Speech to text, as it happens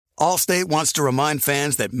Allstate wants to remind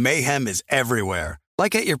fans that mayhem is everywhere,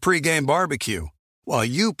 like at your pregame barbecue. While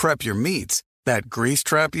you prep your meats, that grease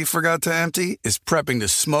trap you forgot to empty is prepping to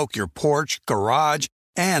smoke your porch, garage,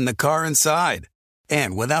 and the car inside.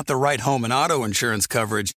 And without the right home and auto insurance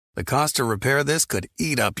coverage, the cost to repair this could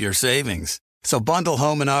eat up your savings. So bundle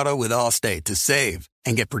home and auto with Allstate to save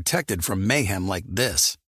and get protected from mayhem like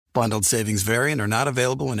this. Bundled savings vary and are not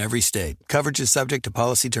available in every state. Coverage is subject to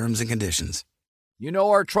policy terms and conditions. You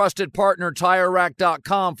know our trusted partner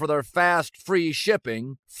TireRack.com for their fast, free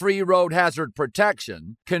shipping, free road hazard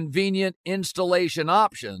protection, convenient installation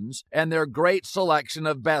options, and their great selection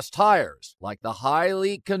of best tires, like the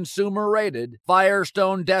highly consumer-rated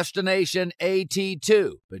Firestone Destination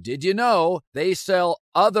AT2. But did you know they sell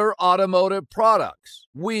other automotive products?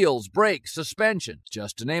 Wheels, brakes, suspension,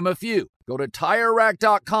 just to name a few. Go to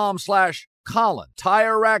TireRack.com/Colin.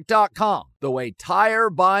 TireRack.com, the way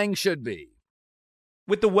tire buying should be.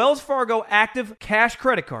 With the Wells Fargo Active Cash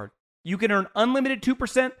Credit Card, you can earn unlimited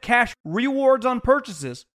 2% cash rewards on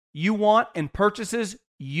purchases you want and purchases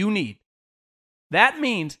you need. That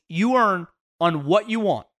means you earn on what you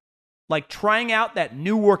want, like trying out that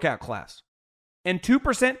new workout class, and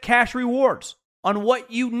 2% cash rewards on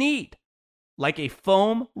what you need, like a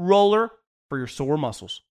foam roller for your sore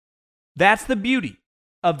muscles. That's the beauty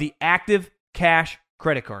of the Active Cash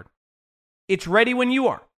Credit Card. It's ready when you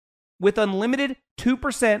are, with unlimited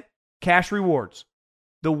 2% cash rewards.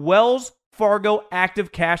 The Wells Fargo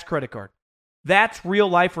Active Cash Credit Card. That's real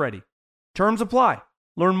life ready. Terms apply.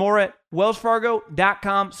 Learn more at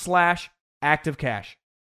wellsfargo.com/activecash.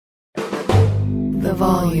 The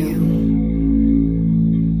volume.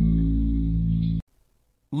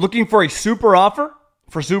 Looking for a super offer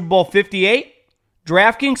for Super Bowl 58?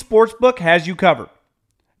 DraftKings Sportsbook has you covered.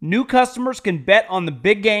 New customers can bet on the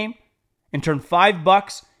big game and turn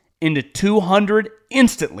 $5 into $200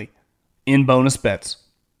 instantly in bonus bets.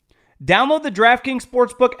 Download the DraftKings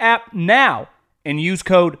Sportsbook app now and use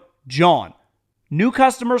code JOHN. New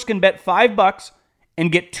customers can bet $5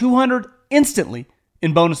 and get $200 instantly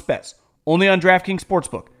in bonus bets. Only on DraftKings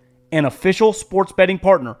Sportsbook, an official sports betting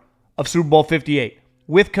partner of Super Bowl 58.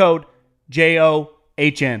 With code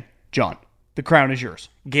JOHN, John. The crown is yours.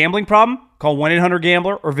 Gambling problem? Call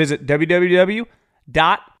 1-800-GAMBLER or visit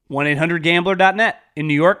www.1800gambler.net. In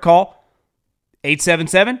New York, call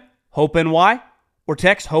 877-HOPE-NY or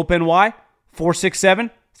text HOPE-NY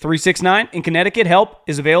 467-369. In Connecticut, help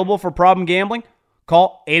is available for problem gambling.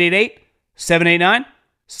 Call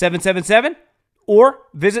 888-789-7777 or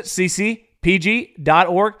visit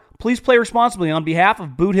ccpg.org. Please play responsibly on behalf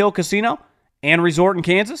of Boot Hill Casino and Resort in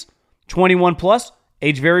Kansas. 21 plus.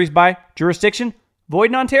 Age varies by jurisdiction.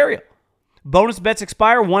 Void in Ontario. Bonus bets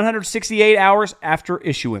expire 168 hours after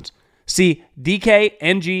issuance. See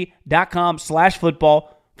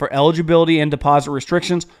dkng.com/football for eligibility and deposit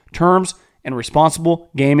restrictions, terms, and responsible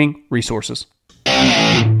gaming resources.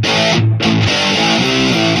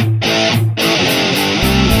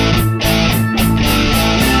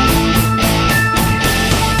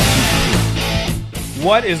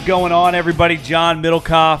 What is going on, everybody? John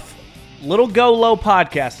Middlecoff. Little Go Low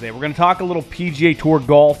podcast today. We're going to talk a little PGA Tour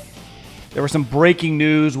golf. There was some breaking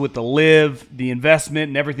news with the LIV, the investment,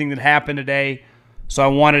 and everything that happened today. So I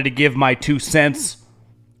wanted to give my 2 cents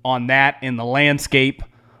on that in the landscape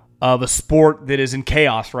of a sport that is in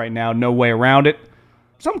chaos right now. No way around it.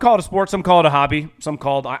 Some call it a sport, some call it a hobby, some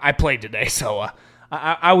called... I played today, so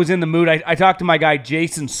I was in the mood. I talked to my guy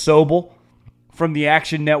Jason Sobel from the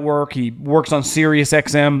Action Network. He works on Sirius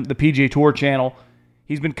XM, the PGA Tour channel.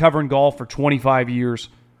 He's been covering golf for 25 years.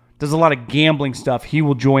 Does a lot of gambling stuff. He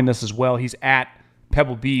will join us as well. He's at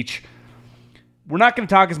Pebble Beach. We're not going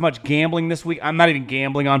to talk as much gambling this week. I'm not even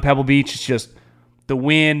gambling on Pebble Beach. It's just the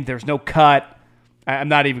wind. There's no cut. I'm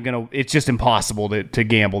not even going to... It's just impossible to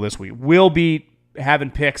gamble this week. We'll be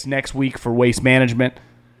having picks next week for Waste Management.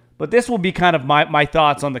 But this will be kind of my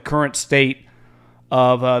thoughts on the current state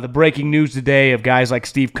of the breaking news today of guys like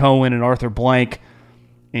Steve Cohen and Arthur Blank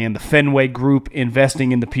and the Fenway Group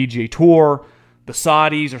investing in the PGA Tour. The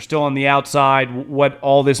Saudis are still on the outside, what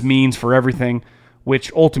all this means for everything,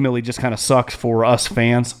 which ultimately just kind of sucks for us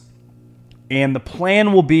fans. And the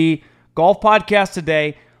plan will be golf podcast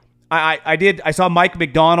today. I saw Mike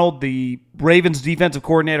McDonald, the Ravens defensive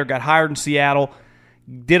coordinator, got hired in Seattle,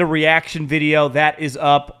 did a reaction video. That is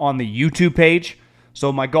up on the YouTube page.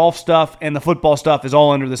 So my golf stuff and the football stuff is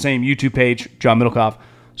all under the same YouTube page, John Middlecoff.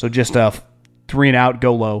 So just 3 and out,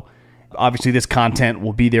 go low. Obviously, this content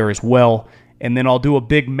will be there as well. And then I'll do a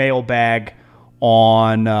big mailbag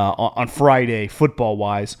on Friday,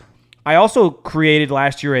 football-wise. I also created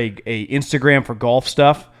last year a Instagram for golf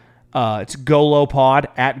stuff. It's GoLowPod,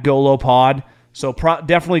 at GoLowPod. So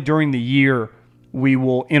definitely during the year, we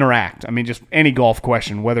will interact. I mean, just any golf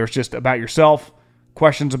question, whether it's just about yourself,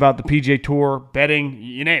 questions about the PGA Tour, betting,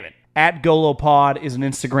 you name it. At GoLowPod is an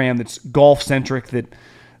Instagram that's golf-centric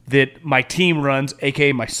that my team runs,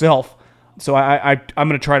 a.k.a. myself. So I'm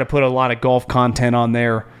going to try to put a lot of golf content on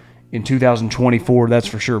there in 2024, that's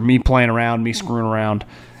for sure. Me playing around, me screwing around,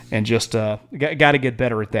 and just got to get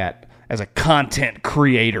better at that as a content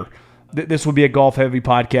creator. This will be a golf-heavy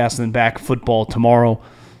podcast, and then back football tomorrow.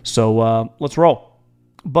 So let's roll.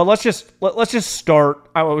 But let's just start.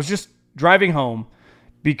 I was just driving home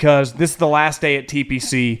because this is the last day at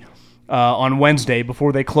TPC on Wednesday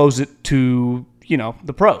before they close it to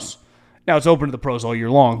the pros. Now it's open to the pros all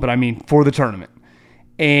year long, but I mean for the tournament.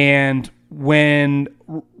 And when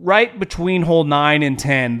right between hole 9 and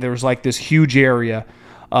 10, there's like this huge area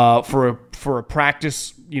for a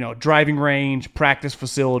practice, driving range, practice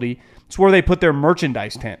facility. It's where they put their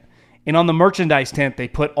merchandise tent. And on the merchandise tent, they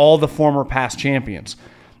put all the former past champions.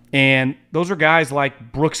 And those are guys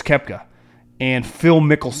like Brooks Koepka and Phil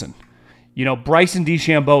Mickelson. Bryson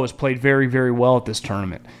DeChambeau has played very, very well at this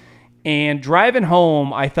tournament. And driving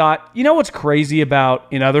home, I thought, what's crazy about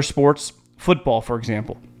in other sports, football, for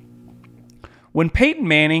example. When Peyton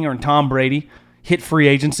Manning or Tom Brady hit free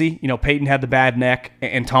agency, Peyton had the bad neck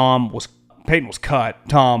and Peyton was cut.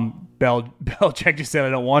 Tom Belichick just said, I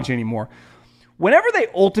don't want you anymore. Whenever they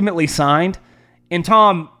ultimately signed, and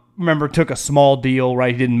Tom, remember, took a small deal,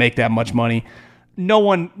 right? He didn't make that much money. No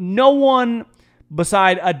one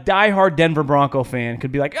beside a diehard Denver Bronco fan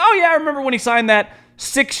could be like, oh yeah, I remember when he signed that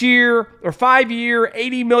 6-year or 5-year,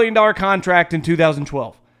 $80 million contract in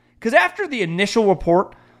 2012. Because after the initial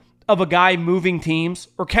report of a guy moving teams,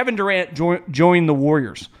 or Kevin Durant joined the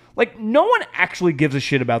Warriors, like no one actually gives a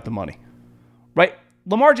shit about the money, right?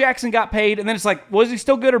 Lamar Jackson got paid, and then it's like, well, is he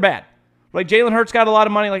still good or bad? Like Jalen Hurts got a lot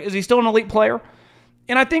of money, like is he still an elite player?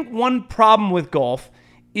 And I think one problem with golf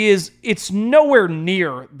is it's nowhere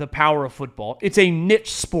near the power of football. It's a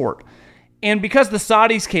niche sport. And because the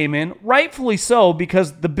Saudis came in, rightfully so,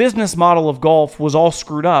 because the business model of golf was all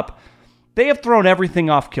screwed up, they have thrown everything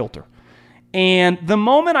off kilter. And the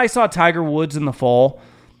moment I saw Tiger Woods in the fall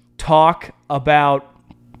talk about,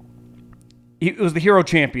 it was the Hero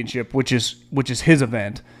Championship, which is his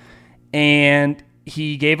event, and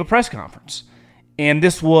he gave a press conference. And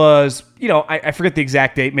this was, I forget the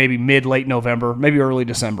exact date, maybe late November, maybe early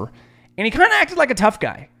December. And he kind of acted like a tough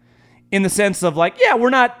guy in the sense of like, yeah,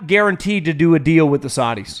 we're not guaranteed to do a deal with the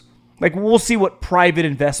Saudis. Like, we'll see what private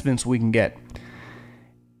investments we can get.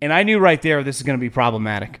 And I knew right there this is going to be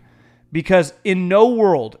problematic. Because in no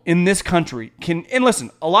world in this country and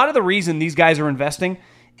listen, a lot of the reason these guys are investing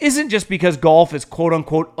isn't just because golf is quote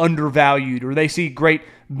unquote undervalued or they see great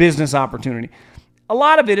business opportunity. A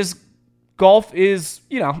lot of it is golf is,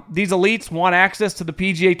 these elites want access to the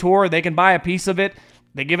PGA Tour. They can buy a piece of it.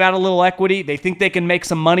 They give out a little equity. They think they can make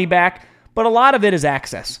some money back. But a lot of it is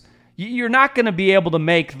access. You're not going to be able to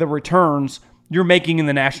make the returns you're making in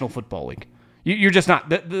the National Football League. You're just not.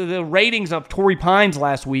 The ratings of Torrey Pines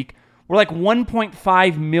last week were like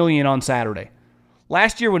 1.5 million on Saturday.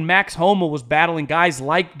 Last year when Max Homa was battling guys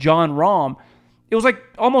like John Rahm, it was like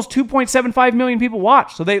almost 2.75 million people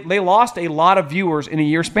watched. So they lost a lot of viewers in a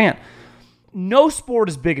year span. No sport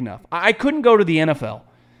is big enough. I couldn't go to the NFL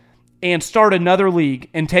and start another league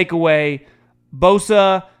and take away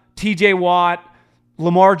Bosa, TJ Watt,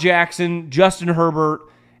 Lamar Jackson, Justin Herbert,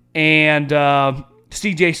 and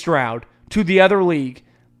CJ Stroud to the other league,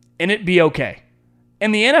 and it'd be okay.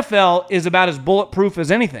 And the NFL is about as bulletproof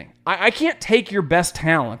as anything. I can't take your best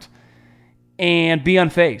talent and be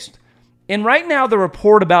unfazed. And right now, the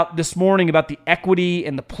report about this morning about the equity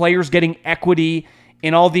and the players getting equity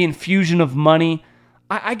and all the infusion of money,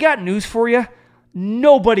 I got news for you.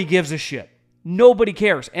 Nobody gives a shit. Nobody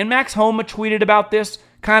cares. And Max Homa tweeted about this,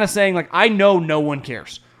 kind of saying, like, I know no one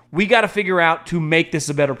cares. We got to figure out to make this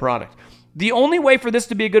a better product. The only way for this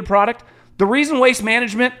to be a good product, the reason Waste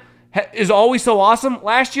Management is always so awesome,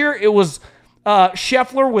 last year it was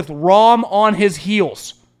Scheffler with Rahm on his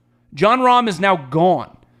heels. John Rahm is now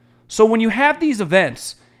gone. So when you have these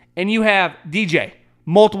events and you have DJ,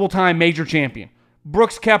 multiple-time major champion,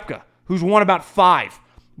 Brooks Koepka, who's won about 5,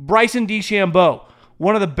 Bryson DeChambeau,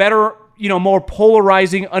 one of the better, more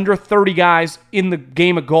polarizing under 30 guys in the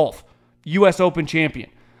game of golf, U.S. Open champion.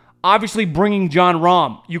 Obviously bringing John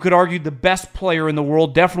Rahm, you could argue the best player in the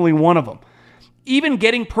world, definitely one of them. Even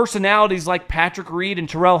getting personalities like Patrick Reed and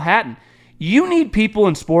Terrell Hatton. You need people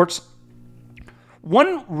in sports.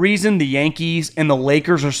 One reason the Yankees and the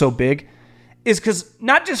Lakers are so big is because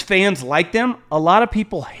not just fans like them, a lot of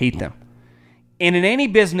people hate them. And in any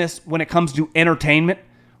business, when it comes to entertainment,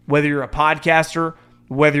 whether you're a podcaster,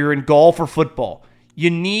 whether you're in golf or football, you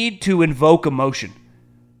need to invoke emotion,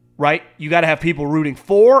 right? You got to have people rooting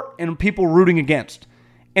for and people rooting against.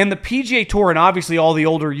 And the PGA Tour, and obviously all the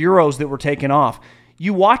older Euros that were taken off,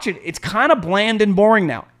 you watch it, it's kind of bland and boring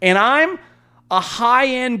now. And I'm a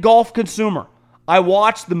high-end golf consumer. I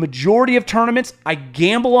watch the majority of tournaments. I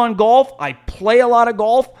gamble on golf. I play a lot of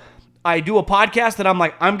golf. I do a podcast that I'm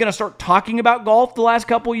going to start talking about golf the last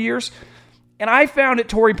couple of years. And I found at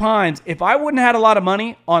Torrey Pines, if I wouldn't have had a lot of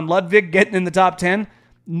money on Ludwig getting in the top 10,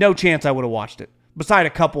 no chance I would have watched it. Beside a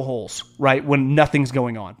couple holes, right, when nothing's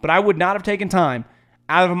going on. But I would not have taken time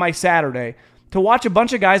out of my Saturday to watch a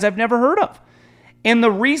bunch of guys I've never heard of. And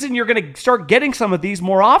the reason you're going to start getting some of these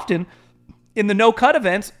more often in the no-cut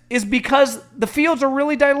events is because the fields are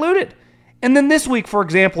really diluted. And then this week, for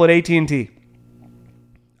example, at AT&T,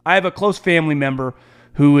 I have a close family member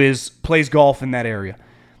who plays golf in that area.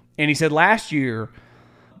 And he said last year,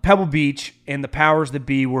 Pebble Beach and the powers that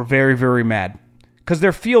be were very, very mad because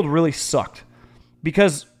their field really sucked.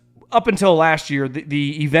 Because up until last year,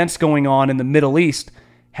 the events going on in the Middle East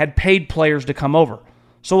had paid players to come over.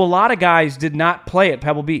 So a lot of guys did not play at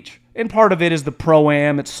Pebble Beach. And part of it is the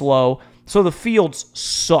Pro-Am, it's slow. So the fields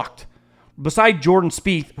sucked. Beside Jordan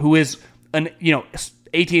Spieth, who is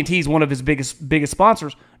AT&T is one of his biggest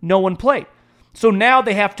sponsors, no one played. So now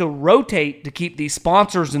they have to rotate to keep these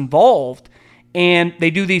sponsors involved, and they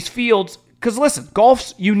do these fields because listen,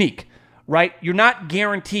 golf's unique, right? You're not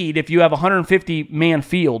guaranteed if you have a 150-man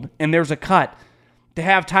field and there's a cut to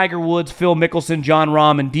have Tiger Woods, Phil Mickelson, Jon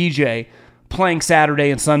Rahm, and DJ playing Saturday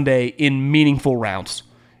and Sunday in meaningful rounds.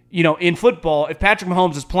 In football, if Patrick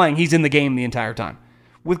Mahomes is playing, he's in the game the entire time.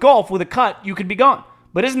 With golf, with a cut, you could be gone.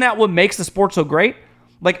 But isn't that what makes the sport so great?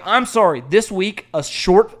 I'm sorry, this week, a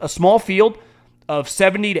small field of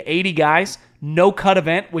 70 to 80 guys, no cut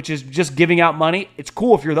event, which is just giving out money. It's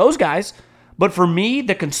cool if you're those guys. But for me,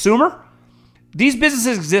 the consumer, these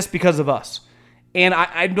businesses exist because of us. And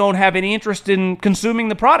I don't have any interest in consuming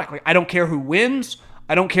the product. I don't care who wins.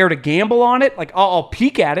 I don't care to gamble on it. I'll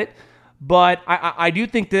peek at it. But I do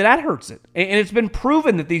think that hurts it. And it's been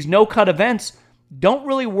proven that these no-cut events don't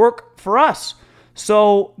really work for us.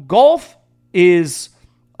 So golf is,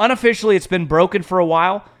 unofficially, it's been broken for a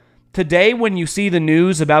while. Today, when you see the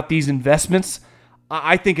news about these investments,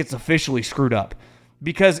 I think it's officially screwed up.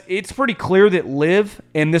 Because it's pretty clear that LIV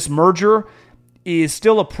and this merger is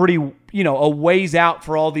still a ways out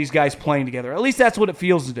for all these guys playing together. At least that's what it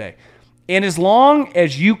feels today. And as long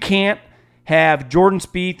as you can't have Jordan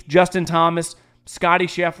Spieth, Justin Thomas, Scotty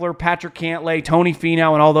Scheffler, Patrick Cantlay, Tony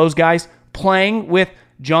Finau, and all those guys playing with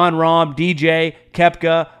Jon Rahm, DJ,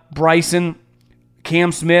 Koepka, Bryson,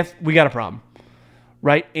 Cam Smith, we got a problem,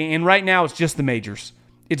 right? And right now it's just the majors.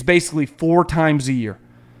 It's basically 4 times a year.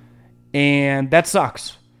 And that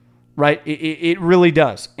sucks, right? It really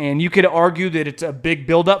does. And you could argue that it's a big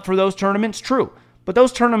buildup for those tournaments. True. But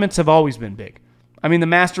those tournaments have always been big. I mean, the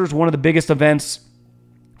Masters, one of the biggest events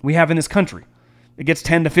we have in this country. It gets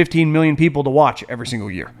 10 to 15 million people to watch every single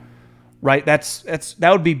year, right? That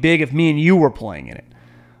would be big if me and you were playing in it.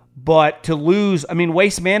 But to lose,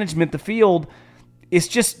 Waste Management, the field, is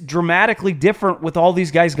just dramatically different with all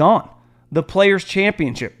these guys gone. The Players'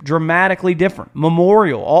 Championship, dramatically different.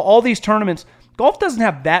 Memorial, all these tournaments. Golf doesn't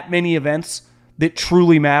have that many events that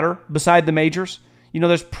truly matter beside the majors.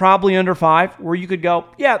 There's probably under 5 where you could go,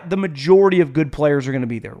 yeah, the majority of good players are going to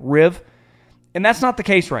be there. LIV. And that's not the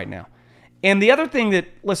case right now. And the other thing that,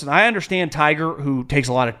 listen, I understand Tiger, who takes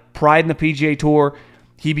a lot of pride in the PGA Tour.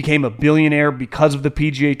 He became a billionaire because of the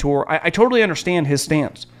PGA Tour. I totally understand his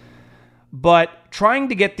stance. But trying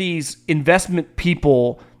to get these investment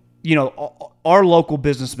people, our local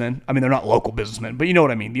businessmen, they're not local businessmen, but you know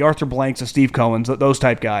what I mean, the Arthur Blanks, the Steve Cohens, those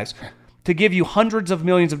type guys, to give you hundreds of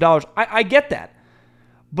millions of dollars, I get that.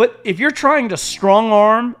 But if you're trying to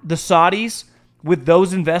strong-arm the Saudis with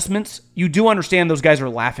those investments, you do understand those guys are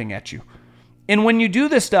laughing at you. And when you do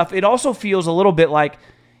this stuff, it also feels a little bit like,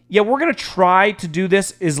 yeah, we're going to try to do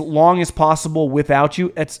this as long as possible without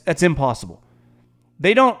you. That's impossible.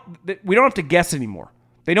 We don't have to guess anymore.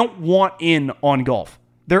 They don't want in on golf.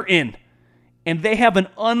 They're in. And they have an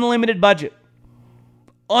unlimited budget.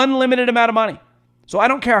 Unlimited amount of money. So I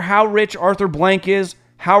don't care how rich Arthur Blank is,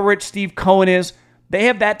 how rich Steve Cohen is. They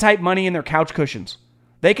have that type money in their couch cushions.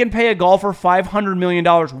 They can pay a golfer $500 million,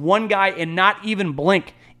 one guy, and not even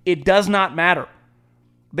blink. It does not matter.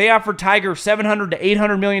 They offered Tiger $700 to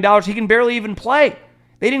 $800 million. He can barely even play.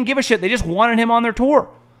 They didn't give a shit. They just wanted him on their tour.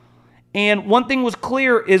 And one thing was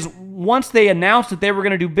clear is once they announced that they were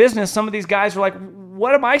going to do business, some of these guys were like,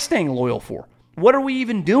 what am I staying loyal for? What are we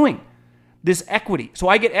even doing? this equity. So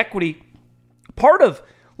I get equity. Part of,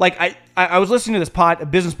 like, I was listening to this a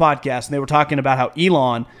business podcast, and they were talking about how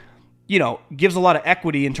Elon, gives a lot of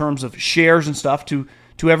equity in terms of shares and stuff to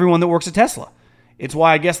everyone that works at Tesla. It's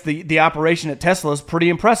why I guess the operation at Tesla is pretty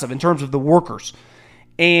impressive in terms of the workers.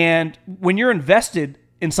 And when you're invested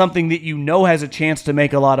in something that has a chance to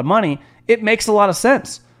make a lot of money, it makes a lot of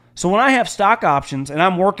sense. So when I have stock options and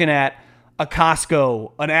I'm working at a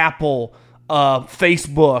Costco, an Apple, a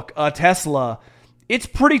Facebook, a Tesla, it's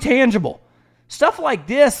pretty tangible. Stuff like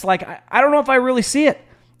this, like I don't know if I really see it.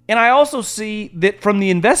 And I also see that from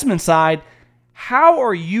the investment side, how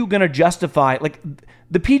are you going to justify, like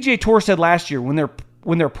the PGA Tour said last year when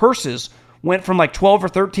their purses went from like 12 or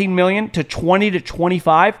 13 million to 20 to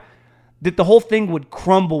 25, that the whole thing would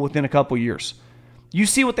crumble within a couple years. You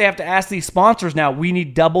see what they have to ask these sponsors now. We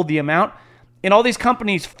need double the amount. And all these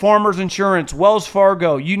companies, Farmers Insurance, Wells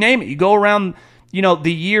Fargo, you name it. You go around,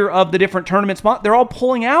 the year of the different tournaments, they're all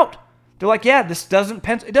pulling out. They're like, yeah, it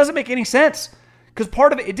doesn't make any sense. Because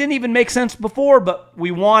part of it didn't even make sense before, but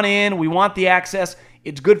we want the access.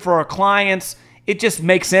 It's good for our clients. It just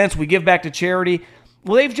makes sense. We give back to charity.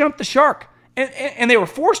 Well, they've jumped the shark. And they were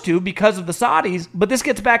forced to because of the Saudis, but this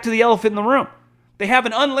gets back to the elephant in the room. They have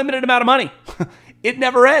an unlimited amount of money. It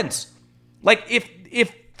never ends. Like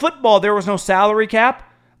if football, there was no salary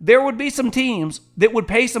cap, there would be some teams that would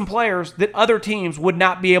pay some players that other teams would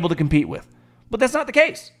not be able to compete with. But that's not the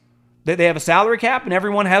case. They have a salary cap and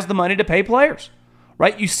everyone has the money to pay players,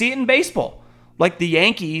 right? You see it in baseball. Like the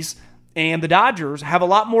Yankees and the Dodgers have a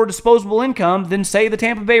lot more disposable income than, say, the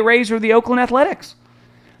Tampa Bay Rays or the Oakland Athletics.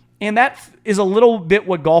 And that is a little bit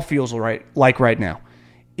what golf feels like right now,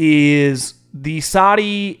 is the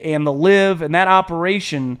Saudi and the LIV and that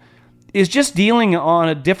operation is just dealing on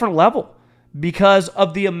a different level because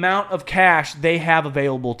of the amount of cash they have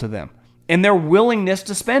available to them and their willingness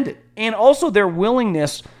to spend it. And also their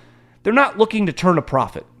willingness, they're not looking to turn a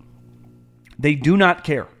profit. They do not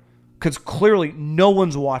care because clearly no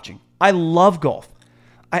one's watching. I love golf.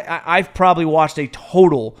 I've probably watched a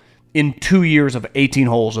total in 2 years of 18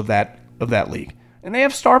 holes of that league. And they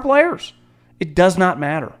have star players. It does not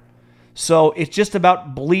matter. So it's just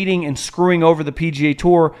about bleeding and screwing over the PGA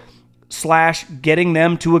Tour / getting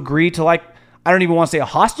them to agree to, like, I don't even want to say a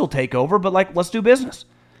hostile takeover, but like, let's do business.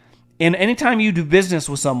 And anytime you do business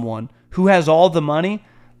with someone who has all the money,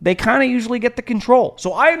 they kind of usually get the control.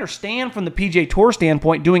 So I understand from the PGA Tour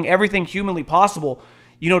standpoint doing everything humanly possible,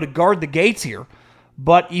 to guard the gates here.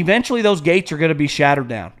 But eventually those gates are going to be shattered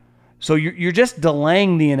down. So you're just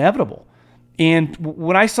delaying the inevitable. And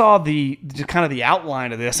when I saw the kind of the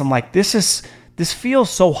outline of this, I'm like, this feels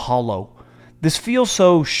so hollow. This feels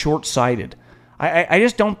so short-sighted. I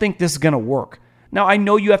just don't think this is going to work. Now, I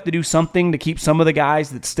know you have to do something to keep some of the guys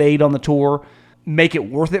that stayed on the tour, make it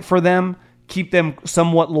worth it for them, keep them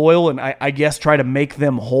somewhat loyal, and I guess try to make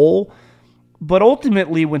them whole. But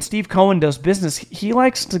ultimately, when Steve Cohen does business, he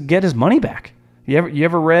likes to get his money back. You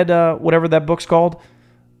ever read whatever that book's called?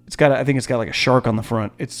 I think it's got like a shark on the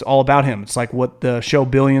front. It's all about him. It's like what the show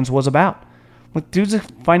Billions was about. Like, dude's a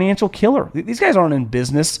financial killer. These guys aren't in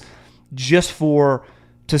business just to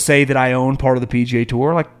say that I own part of the PGA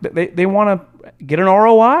Tour. Like, they want to get an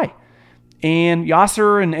ROI. And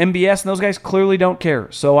Yasser and MBS and those guys clearly don't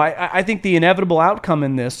care. So I think the inevitable outcome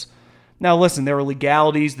in this, now listen, there are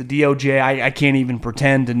legalities, the DOJ, I can't even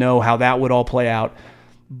pretend to know how that would all play out.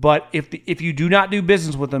 But if you do not do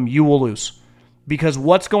business with them, you will lose. Because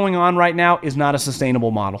what's going on right now is not a sustainable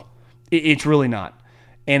model. It's really not.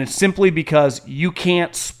 And it's simply because you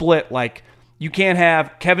can't split, like, you can't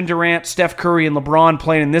have Kevin Durant, Steph Curry, and LeBron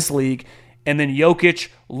playing in this league, and then Jokic,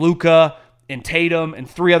 Luka, and Tatum, and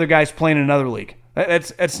 3 other guys playing in another league.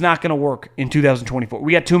 That's not going to work in 2024.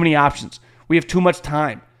 We got too many options. We have too much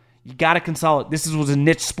time. You got to consolidate. This was a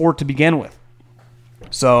niche sport to begin with.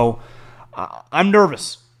 So I'm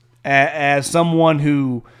nervous as someone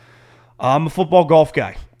who... I'm a football golf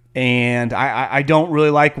guy, and I don't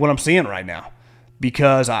really like what I'm seeing right now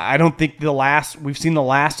because I don't think we've seen the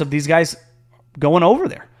last of these guys going over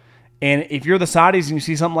there. And if you're the Saudis and you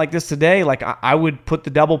see something like this today, like I would put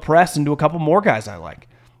the double press into a couple more guys I like.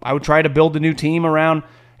 I would try to build a new team around,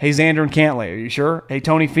 hey, Xander and Cantlay, are you sure? Hey,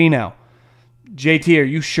 Tony Finau. JT, are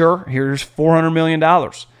you sure? Here's $400 million.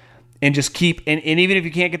 And just keep, and even if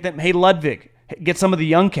you can't get them, hey, Ludwig, get some of the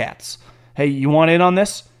young cats. Hey, you want in on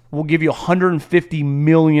this? We'll give you $150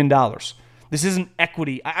 million. This isn't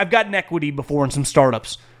equity. I've gotten equity before in some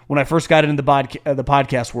startups when I first got into the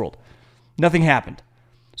podcast world. Nothing happened.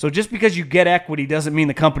 So just because you get equity doesn't mean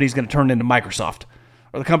the company's going to turn into Microsoft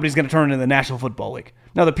or the company's going to turn into the National Football League.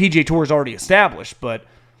 Now, the PGA Tour is already established, but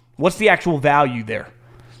what's the actual value there?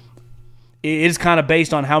 it is kind of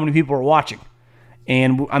based on how many people are watching.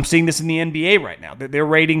 And I'm seeing this in the NBA right now. Their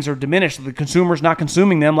ratings are diminished. The consumer's not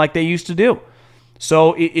consuming them like they used to do.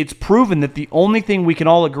 So it's proven that the only thing we can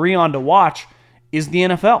all agree on to watch is the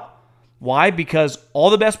NFL. Why? Because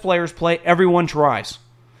all the best players play, everyone tries.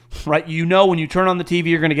 Right? You know when you turn on the TV,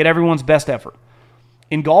 you're going to get everyone's best effort.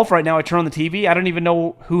 In golf right now, I turn on the TV, I don't even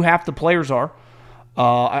know who half the players are.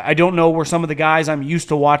 I don't know where some of the guys I'm used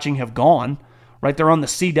to watching have gone. Right? They're on the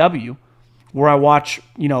CW, where I watch,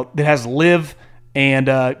 that has LIV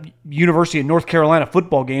and University of North Carolina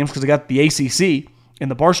football games because they got the ACC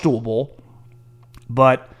and the Barstool Bowl.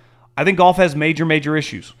 But I think golf has major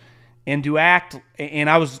issues. And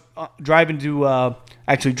I was driving to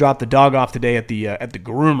actually drop the dog off today at the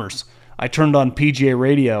groomers. I turned on PGA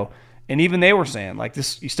radio, and even they were saying, like,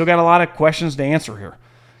 this, you still got a lot of questions to answer here.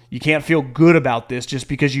 You can't feel good about this just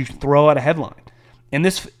because you throw out a headline. And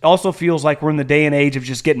this also feels like we're in the day and age of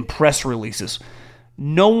just getting press releases.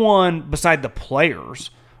 No one beside the players,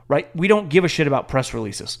 right? We don't give a shit about press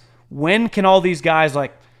releases. When can all these guys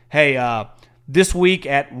like, hey, this week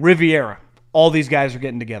at Riviera, all these guys are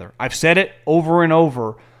getting together. I've said it over and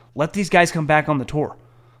over. Let these guys come back on the tour.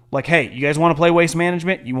 Like, hey, you guys want to play Waste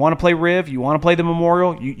Management? You want to play Riv? You want to play the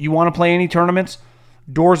Memorial? You want to play any tournaments?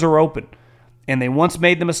 Doors are open. And they once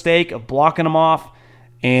made the mistake of blocking them off,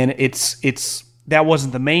 and it's that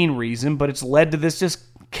wasn't the main reason, but it's led to this just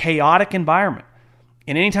chaotic environment.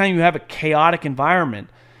 And anytime you have a chaotic environment,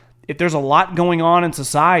 if there's a lot going on in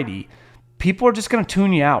society, people are just going to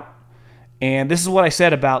tune you out. And this is what I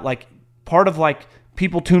said about, like, part of, like,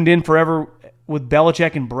 people tuned in forever with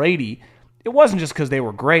Belichick and Brady. It wasn't just because they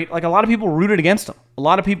were great. Like, a lot of people rooted against them. A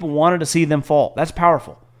lot of people wanted to see them fall. That's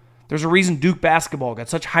powerful. There's a reason Duke basketball got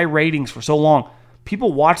such high ratings for so long.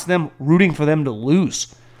 People watch them rooting for them to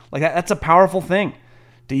lose. Like, that's a powerful thing,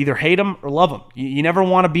 to either hate them or love them. You never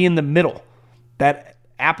want to be in the middle. That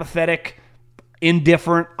apathetic,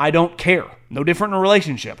 indifferent, I don't care. No different in a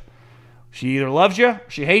relationship. She either loves you, or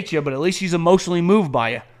she hates you, but at least she's emotionally moved by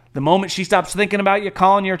you. The moment she stops thinking about you,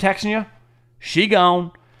 calling you or texting you, she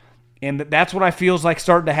gone. And that's what I feel is like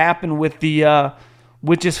starting to happen with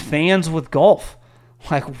with just fans with golf.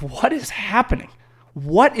 Like, what is happening?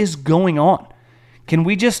 What is going on? Can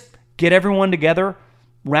we just get everyone together,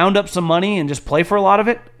 round up some money, and just play for a lot of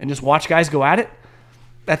it, and just watch guys go at it?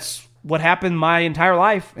 That's what happened my entire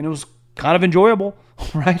life, and it was kind of enjoyable,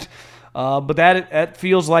 right? But that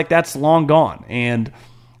feels like that's long gone. And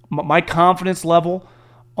my confidence level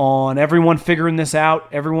on everyone figuring this out,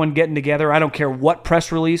 everyone getting together, I don't care what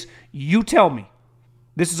press release, you tell me.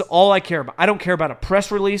 This is all I care about. I don't care about a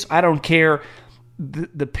press release. I don't care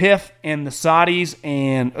the PIF and the Saudis,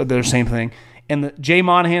 and they're the same thing, and the Jay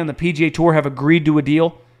Monahan and the PGA Tour have agreed to a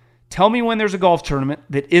deal. Tell me when there's a golf tournament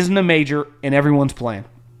that isn't a major and everyone's playing.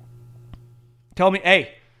 Tell me,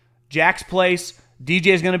 hey, Jack's place,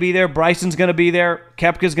 DJ's going to be there, Bryson's going to be there,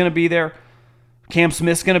 Koepka's going to be there, Cam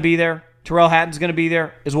Smith's going to be there, Terrell Hatton's going to be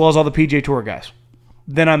there, as well as all the PGA Tour guys.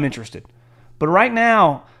 Then I'm interested. But right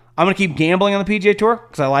now, I'm going to keep gambling on the PGA Tour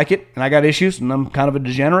because I like it, and I got issues, and I'm kind of a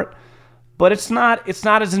degenerate. But it's not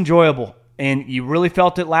as enjoyable. And you really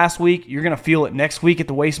felt it last week. You're going to feel it next week at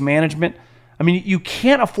the Waste Management. I mean, you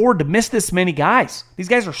can't afford to miss this many guys. These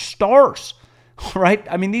guys are stars, right?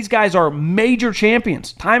 I mean, these guys are major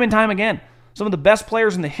champions time and time again. Some of the best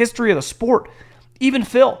players in the history of the sport. Even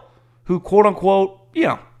Phil, who, quote-unquote,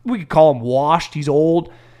 we could call him washed. He's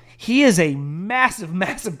old. He is a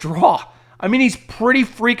massive draw. I mean, he's pretty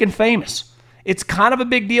freaking famous. It's kind of a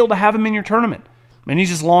big deal to have him in your tournament. And he's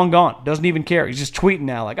just long gone. Doesn't even care. He's just tweeting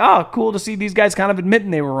now like, oh, cool to see these guys kind of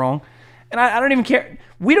admitting they were wrong. And I don't even care.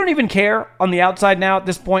 We don't even care on the outside now at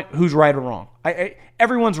this point who's right or wrong.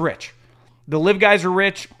 Everyone's rich. The LIV guys are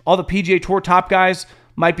rich. All the PGA Tour top guys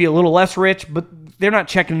might be a little less rich, but they're not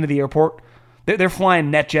checking into the airport. They're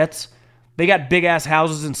flying net jets. They got big-ass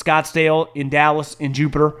houses in Scottsdale, in Dallas, in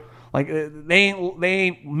Jupiter. Like, they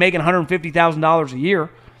ain't making $150,000 a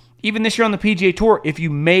year. Even this year on the PGA Tour, if you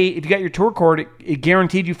got your tour card, it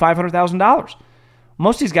guaranteed you $500,000.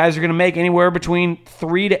 Most of these guys are going to make anywhere between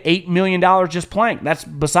 $3 to $8 million just playing. That's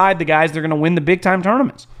beside the guys that are going to win the big-time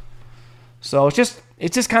tournaments. So it's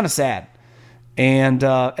just kind of sad. And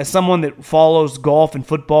as someone that follows golf and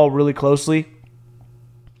football really closely,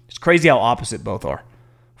 it's crazy how opposite both are.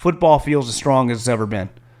 Football feels as strong as it's ever been.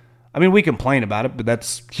 I mean, we complain about it, but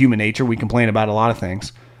that's human nature. We complain about a lot of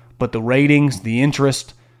things. But the ratings, the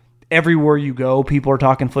interest, everywhere you go, people are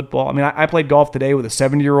talking football. I mean, I played golf today with a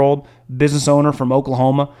 70-year-old business owner from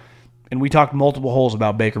Oklahoma, and we talked multiple holes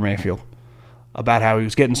about Baker Mayfield, about how he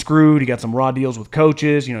was getting screwed. He got some raw deals with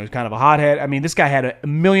coaches. He's kind of a hothead. I mean, this guy had a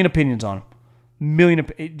million opinions on him.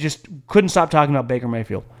 It just couldn't stop talking about Baker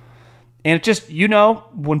Mayfield. And it just,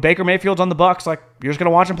 when Baker Mayfield's on the Bucs, like, you're just going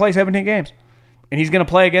to watch him play 17 games. And he's going to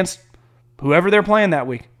play against whoever they're playing that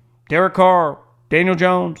week. Derek Carr, Daniel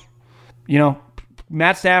Jones,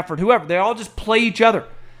 Matt Stafford, whoever. They all just play each other.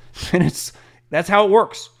 And that's how it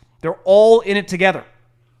works. They're all in it together.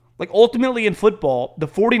 Like, ultimately in football, the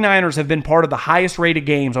 49ers have been part of the highest rated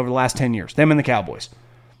games over the last 10 years, them and the Cowboys.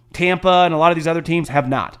 Tampa and a lot of these other teams have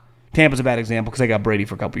not. Tampa's a bad example because they got Brady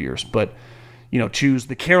for a couple years. But, choose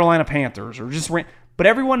the Carolina Panthers or but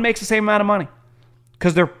everyone makes the same amount of money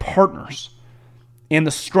because they're partners. And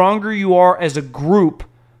the stronger you are as a group,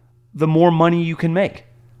 the more money you can make.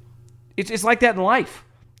 It's like that in life.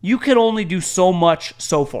 You can only do so much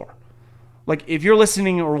so far. Like, if you're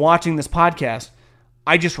listening or watching this podcast,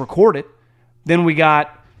 I just record it. Then we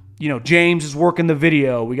got, James is working the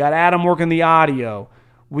video. We got Adam working the audio.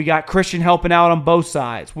 We got Christian helping out on both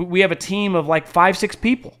sides. We have a team of like 5-6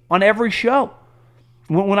 people on every show.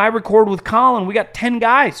 When I record with Colin, we got 10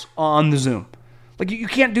 guys on the Zoom. Like, you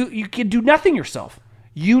can do nothing yourself.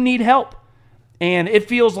 You need help. And it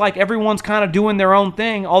feels like everyone's kind of doing their own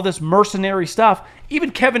thing, all this mercenary stuff.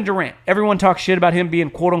 Even Kevin Durant, everyone talks shit about him being,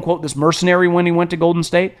 quote unquote, this mercenary when he went to Golden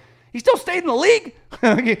State. He still stayed in the league.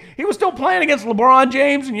 He was still playing against LeBron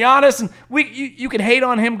James and Giannis. And you can hate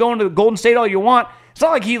on him going to Golden State all you want. It's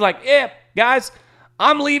not like he's like, guys,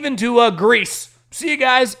 I'm leaving to Greece. See you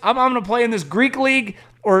guys. I'm going to play in this Greek league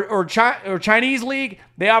or Chinese league.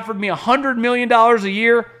 They offered me $100 million a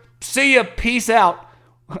year. See ya. Peace out.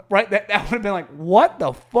 Right? That would have been like, what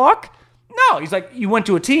the fuck? No, he's like, you went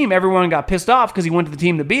to a team. Everyone got pissed off because he went to the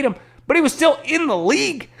team that beat him. But he was still in the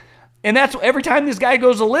league. And that's every time this guy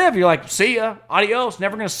goes to LIV, you're like, see ya. Adios.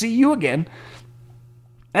 Never going to see you again.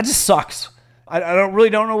 That just sucks. I don't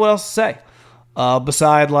know what else to say.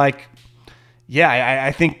 Beside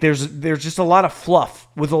I think there's just a lot of fluff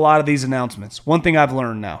with a lot of these announcements. One thing I've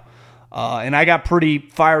learned now, and I got pretty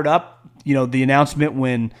fired up, the announcement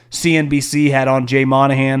when CNBC had on Jay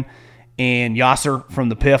Monahan and Yasser from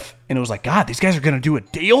the PIF, and it was like, God, these guys are going to do a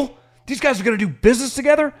deal? These guys are going to do business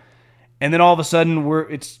together? And then all of a sudden,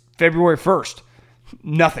 it's February 1st.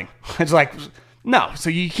 Nothing. It's like, no. So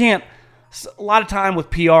you can't, a lot of time with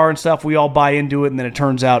PR and stuff, we all buy into it, and then it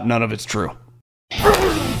turns out none of it's true.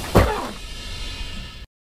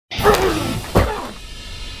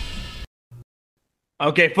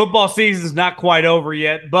 Okay, football season is not quite over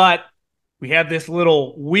yet, but we have this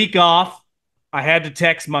little week off. I had to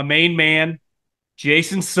text my main man,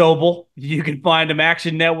 Jason Sobel. You can find him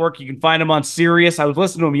Action Network. You can find him on Sirius. I was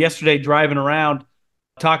listening to him yesterday driving around,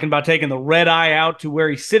 talking about taking the red eye out to where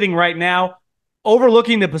he's sitting right now,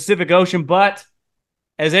 overlooking the Pacific Ocean. But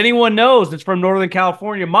as anyone knows that's from Northern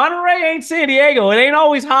California, Monterey ain't San Diego. It ain't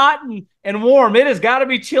always hot and warm. It has got to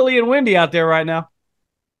be chilly and windy out there right now.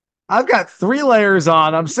 I've got 3 layers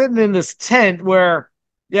on. I'm sitting in this tent where,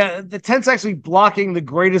 the tent's actually blocking the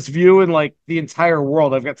greatest view in like the entire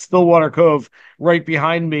world. I've got Stillwater Cove right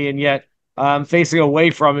behind me, and yet I'm facing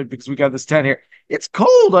away from it because we got this tent here. It's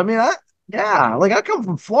cold. I mean, I come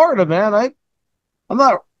from Florida, man. I'm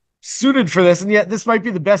not suited for this, and yet this might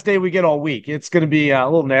be the best day we get all week. It's going to be a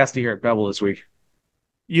little nasty here at Bevel this week.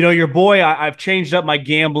 Your boy, I've changed up my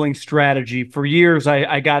gambling strategy. For years,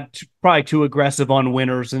 I got probably too aggressive on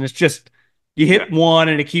winners, and it's just, you hit one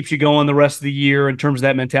and it keeps you going the rest of the year in terms of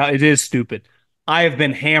that mentality. It is stupid. I have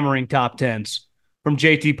been hammering top 10s from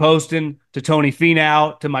JT Poston to Tony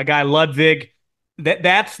Finau to my guy Ludwig.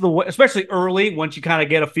 That's the way, especially early once you kind of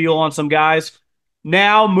get a feel on some guys.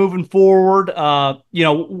 Now moving forward, we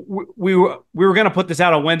were going to put this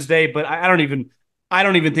out on Wednesday, but I don't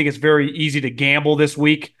even think it's very easy to gamble this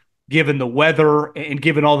week, given the weather and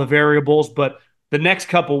given all the variables. But the next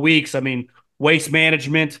couple weeks, Waste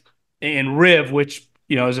Management and Riv, which,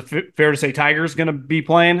 is it fair to say Tiger's going to be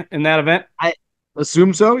playing in that event? I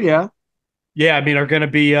assume so, yeah. Yeah, are going to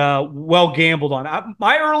be well gambled on.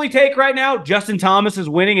 My early take right now, Justin Thomas is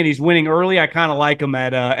winning, and he's winning early. I kind of like him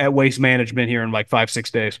at Waste Management here in like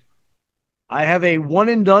 5-6 days. I have a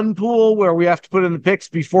one-and-done pool where we have to put in the picks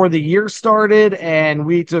before the year started, and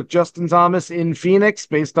we took Justin Thomas in Phoenix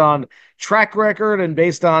based on track record and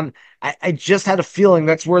based on I just had a feeling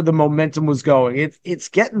that's where the momentum was going. It's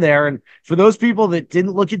getting there, and for those people that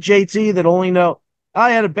didn't look at JT, that only know, I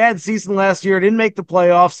had a bad season last year, didn't make the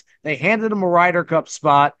playoffs, they handed him a Ryder Cup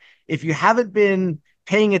spot. If you haven't been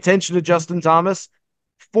paying attention to Justin Thomas,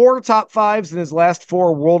 4 top 5s in his last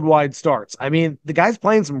 4 worldwide starts. The guy's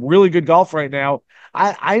playing some really good golf right now.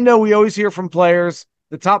 I know we always hear from players,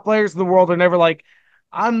 the top players in the world are never like,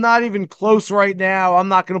 I'm not even close right now. I'm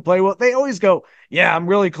not going to play well. They always go, yeah, I'm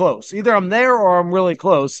really close. Either I'm there or I'm really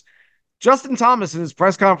close. Justin Thomas in his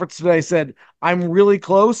press conference today said, I'm really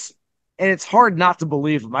close, and it's hard not to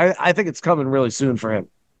believe him. I think it's coming really soon for him.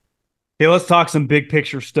 Hey, let's talk some big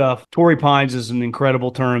picture stuff. Torrey Pines is an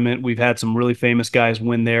incredible tournament. We've had some really famous guys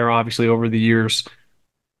win there, obviously, over the years.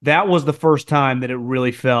 That was the first time that it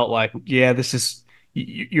really felt like, yeah, this is,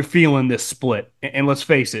 you're feeling this split. And let's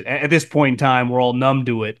face it, at this point in time, we're all numb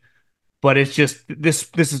to it. But it's just,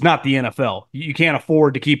 this is not the NFL. You can't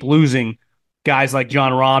afford to keep losing guys like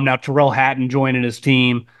John Rahm. Now, Terrell Hatton joining his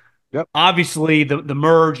team. Yep. Obviously, the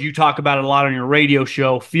merge, you talk about it a lot on your radio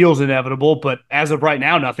show, feels inevitable, but as of right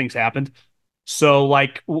now, nothing's happened. So,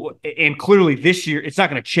 and clearly this year, it's not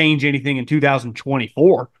going to change anything in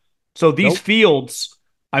 2024. So these fields,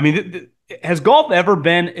 I mean, has golf ever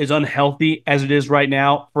been as unhealthy as it is right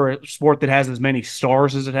now for a sport that has as many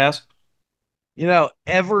stars as it has?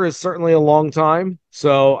 Ever is certainly a long time.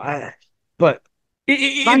 So, but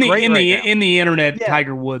in the internet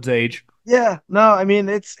Tiger Woods age. Yeah, no, I mean,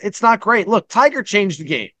 it's not great. Look, Tiger changed the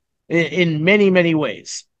game in many, many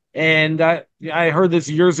ways. And I heard this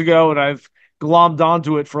years ago, and I've glommed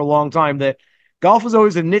onto it for a long time, that golf was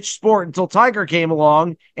always a niche sport until Tiger came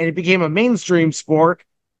along, and it became a mainstream sport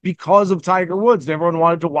because of Tiger Woods. And everyone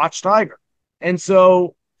wanted to watch Tiger. And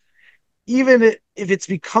so even if it's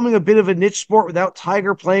becoming a bit of a niche sport without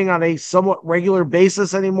Tiger playing on a somewhat regular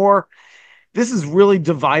basis anymore, this has really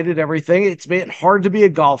divided everything. It's made it hard to be a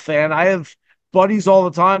golf fan. I have buddies all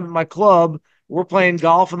the time in my club. We're playing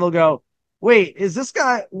golf, and they'll go, wait, is this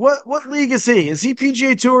guy, what league is he? Is he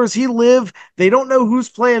PGA Tour? Is he LIV? They don't know who's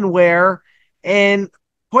playing where. And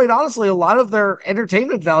quite honestly, a lot of their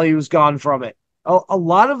entertainment value is gone from it. A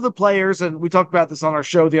lot of the players, and we talked about this on our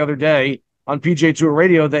show the other day on PGA Tour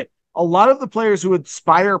Radio, that a lot of the players who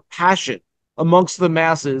inspire passion amongst the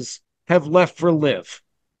masses have left for LIV.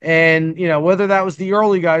 And, whether that was the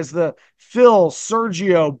early guys, the Phil,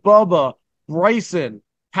 Sergio, Bubba, Bryson,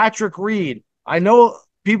 Patrick Reed. I know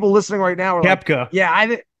people listening right now are Koepka. Like,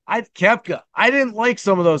 yeah, Koepka. I didn't like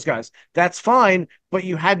some of those guys. That's fine, but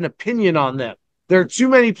you had an opinion on them. There are too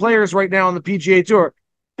many players right now on the PGA Tour.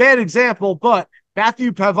 Bad example, but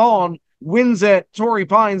Matthew Pavon wins at Torrey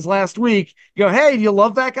Pines last week. You go, hey, do you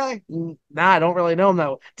love that guy? Nah, I don't really know him that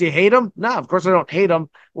way. Do you hate him? Nah, of course I don't hate him.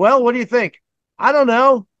 Well, what do you think? I don't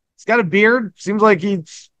know. He's got a beard. Seems like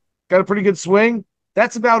he's got a pretty good swing.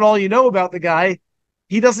 That's about all you know about the guy.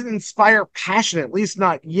 He doesn't inspire passion, at least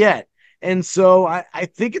not yet. And so I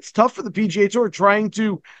think it's tough for the PGA Tour trying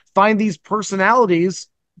to find these personalities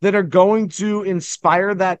that are going to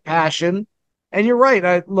inspire that passion. And you're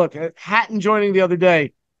right. Look, Hatton joining the other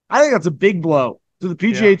day, I think that's a big blow to the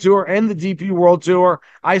PGA Tour and the DP World Tour.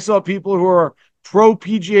 I saw people who are pro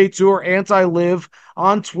PGA Tour, anti-LIV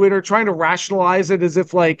on Twitter trying to rationalize it as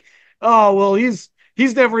if like, oh, well, he's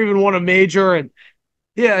never even won a major. And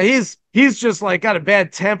yeah, he's just like got a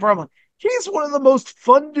bad temper. I'm like, he's one of the most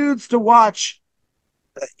fun dudes to watch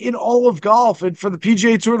in all of golf. And for the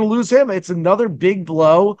PGA Tour to lose him, it's another big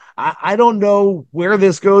blow. I don't know where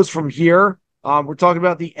this goes from here. We're talking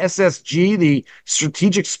about the SSG, the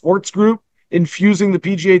Strategic Sports Group, infusing the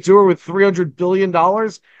PGA Tour with $300 billion.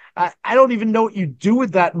 I don't even know what you do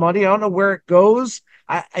with that money. I don't know where it goes.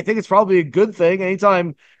 I think it's probably a good thing.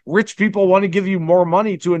 Anytime rich people want to give you more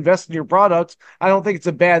money to invest in your product, I don't think it's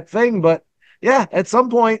a bad thing. But yeah, at some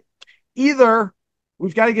point, either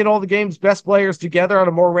we've got to get all the game's best players together on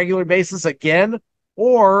a more regular basis again,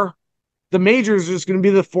 or the majors are just going to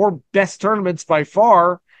be the 4 best tournaments by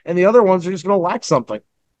far, and the other ones are just going to lack something.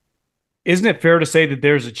 Isn't it fair to say that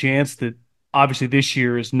there's a chance that obviously this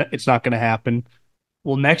year it's not going to happen?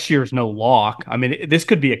 Well, next year is no lock. I mean, this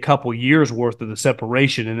could be a couple years worth of the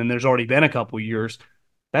separation, and then there's already been a couple years.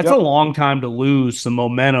 That's a long time to lose some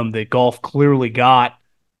momentum that golf clearly got,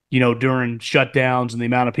 during shutdowns and the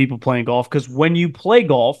amount of people playing golf. Because when you play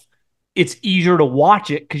golf, it's easier to watch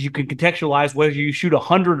it because you can contextualize whether you shoot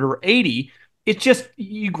 100 or 80. It's just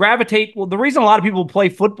you gravitate. Well, the reason a lot of people play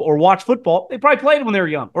football or watch football, they probably played when they were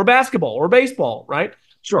young, or basketball or baseball, right?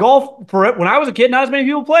 Sure. Golf, when I was a kid, not as many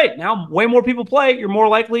people played. Now, way more people play. You're more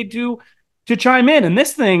likely to chime in. And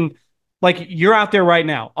this thing, like, you're out there right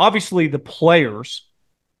now. Obviously, the players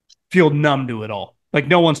feel numb to it all. Like,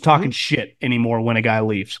 no one's talking shit anymore when a guy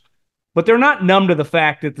leaves. But they're not numb to the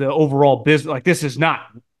fact that the overall business, like, this is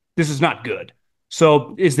not good.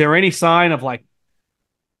 So is there any sign of, like,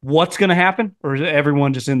 what's going to happen? Or is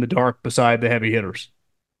everyone just in the dark beside the heavy hitters?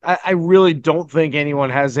 I really don't think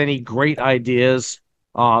anyone has any great ideas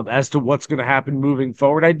as to what's going to happen moving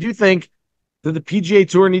forward. I do think that the PGA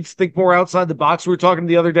Tour needs to think more outside the box. We were talking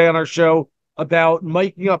the other day on our show about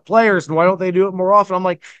miking up players and why don't they do it more often? I'm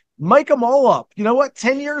like, mic them all up. You know what?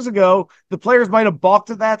 10 years ago, the players might have balked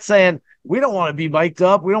at that saying, We don't want to be mic'd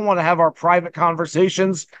up. We don't want to have our private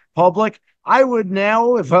conversations public. I would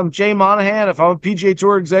now, if I'm Jay Monahan, if I'm a PGA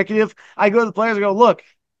Tour executive, I go to the players and go, look,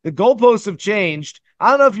 the goalposts have changed. I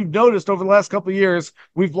don't know if you've noticed over the last couple of years,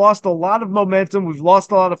 we've lost a lot of momentum. We've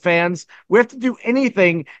lost a lot of fans. We have to do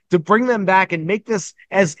anything to bring them back and make this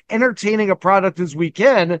as entertaining a product as we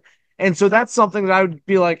can. And so that's something that I would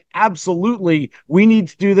be like, absolutely, we need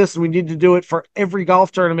to do this. And we need to do it for every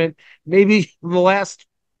golf tournament, maybe the last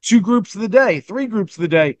 2 groups of the day, 3 groups of the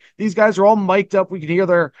day. These guys are all mic'd up. We can hear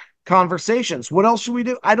their conversations. What else should we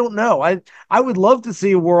do? I don't know. I would love to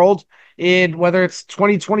see a world in whether it's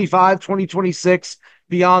 2025, 2026,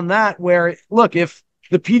 beyond that, where, look, if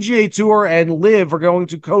the PGA Tour and LIV are going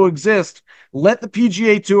to coexist, let the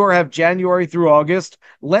PGA Tour have January through August.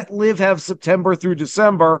 Let LIV have September through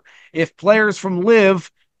December. If players from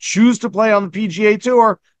LIV choose to play on the PGA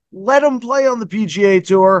Tour, let them play on the PGA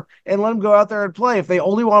Tour and let them go out there and play. If they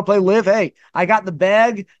only want to play LIV, hey, I got the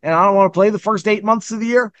bag and I don't want to play the first 8 months of the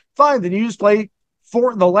year, fine. Then you just play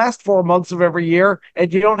for the last 4 months of every year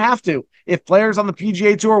and you don't have to. If players on the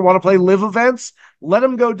PGA Tour want to play LIV events, let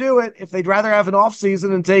them go do it. If they'd rather have an off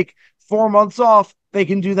season and take 4 months off, they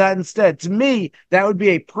can do that instead. To me, that would be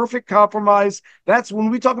a perfect compromise. That's when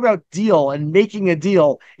we talk about deal and making a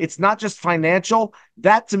deal. It's not just financial.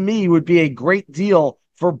 That to me would be a great deal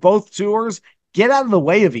for both tours. Get out of the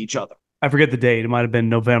way of each other. I forget the date. It might have been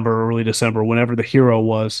November or early December, whenever the Hero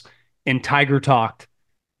was, and Tiger talked.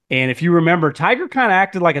 And if you remember, Tiger kind of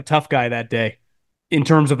acted like a tough guy that day in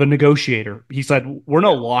terms of a negotiator. He said, we're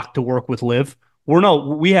not locked to work with LIV.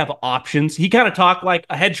 We have options. He kind of talked like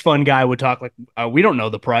a hedge fund guy would talk, like, we don't know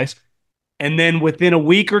the price. And then within a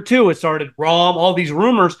week or two, it started all these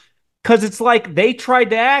rumors, because it's like they tried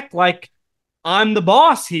to act like I'm the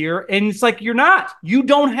boss here. And it's like, you're not. You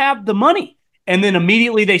don't have the money. And then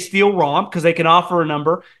immediately they steal Rahm because they can offer a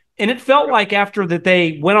number. And it felt like after that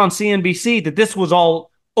they went on CNBC that this was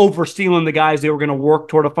all over stealing the guys they were going to work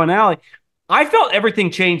toward a finale. I felt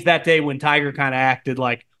everything changed that day when Tiger kind of acted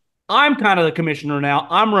like, I'm kind of the commissioner now.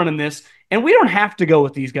 I'm running this. And we don't have to go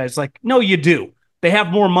with these guys. Like, no, you do. They have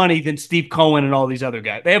more money than Steve Cohen and all these other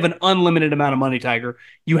guys. They have an unlimited amount of money, Tiger.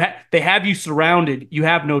 They have you surrounded. You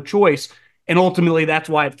have no choice. And ultimately, that's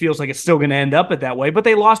why it feels like it's still going to end up at that way. But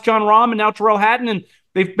they lost John Rahm and now Terrell Hatton, and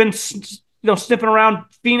they've been sniffing around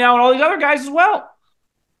Finau and all these other guys as well.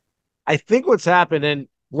 I think what's happened, and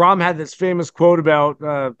Rahm had this famous quote about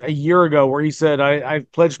a year ago where he said,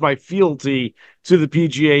 I've pledged my fealty to the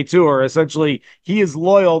PGA Tour. Essentially, he is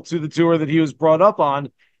loyal to the tour that he was brought up on.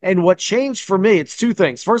 And what changed for me, it's 2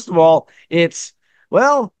 things. First of all,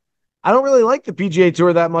 well, I don't really like the PGA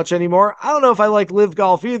Tour that much anymore. I don't know if I like LIV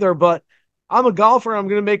Golf either, but I'm a golfer. I'm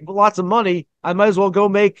going to make lots of money. I might as well go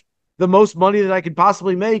make the most money that I could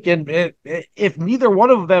possibly make. And if neither one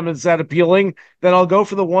of them is that appealing, then I'll go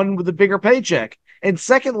for the one with the bigger paycheck. And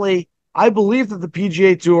secondly, I believe that the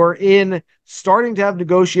PGA Tour, in starting to have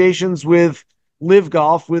negotiations with LIV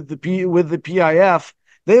Golf, with the PIF,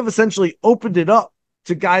 they have essentially opened it up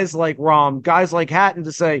to guys like Rahm, guys like Hatton,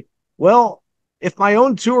 to say, well, if my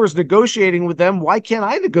own tour is negotiating with them, why can't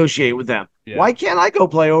I negotiate with them? Yeah. Why can't I go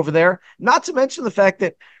play over there? Not to mention the fact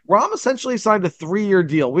that Rahm essentially signed a 3-year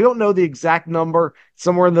deal. We don't know the exact number,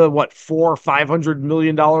 somewhere in the $400-500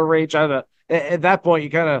 million range. I don't know. At that point, you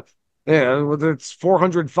kind of, it's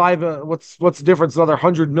 405. What's the difference? Another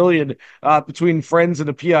 100 million between friends and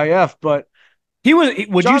a PIF. But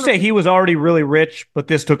would you say he was already really rich, but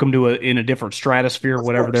this took him to in a different stratosphere,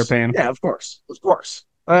 whatever they're paying? Yeah, of course.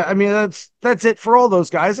 I mean, that's it for all those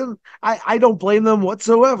guys. And I don't blame them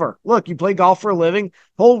whatsoever. Look, you play golf for a living.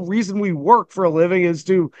 The whole reason we work for a living is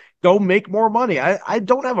to go make more money. I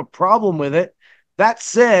don't have a problem with it. That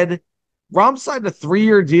said, Rahm signed a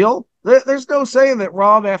 3-year deal. There's no saying that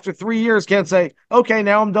Rahm, after 3 years, can't say, okay,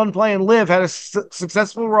 now I'm done playing LIV, had a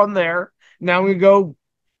successful run there. Now I'm going to go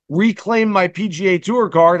reclaim my PGA Tour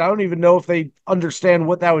card. I don't even know if they understand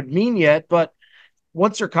what that would mean yet, but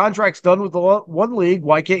once your contract's done with the one league,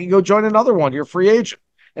 why can't you go join another one? You're a free agent.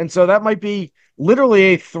 And so that might be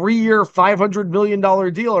literally a 3-year, $500 million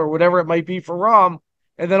deal or whatever it might be for Rahm.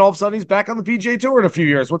 And then all of a sudden he's back on the PGA Tour in a few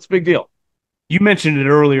years. What's the big deal? You mentioned it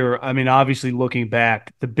earlier. I mean, obviously looking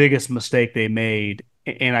back, the biggest mistake they made,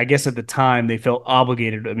 and I guess at the time they felt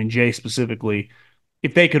obligated, I mean, Jay specifically,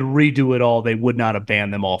 if they could redo it all, they would not have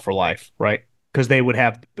banned them all for life, right? Because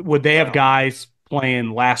would they have guys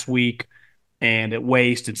playing last week and at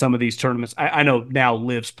Waste in some of these tournaments? I know now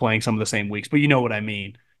LIV's playing some of the same weeks, but you know what I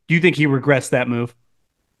mean. Do you think he regrets that move?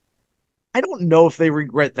 I don't know if they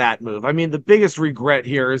regret that move. I mean, the biggest regret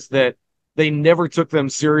here is that they never took them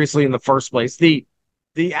seriously in the first place. The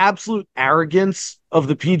the absolute arrogance of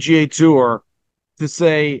the PGA Tour to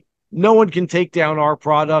say no one can take down our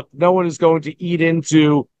product, no one is going to eat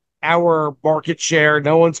into our market share,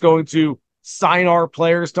 no one's going to sign our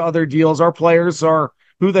players to other deals. Our players are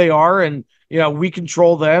who they are, and we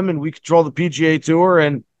control them, and we control the PGA Tour,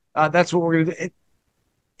 and that's what we're going to do.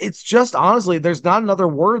 It's just, honestly, there's not another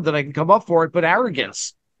word that I can come up for it but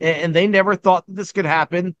arrogance. And they never thought that this could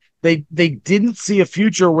happen. They didn't see a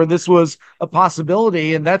future where this was a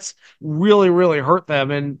possibility, and that's really, really hurt them.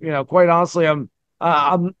 And quite honestly,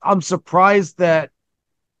 I'm surprised that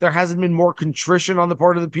there hasn't been more contrition on the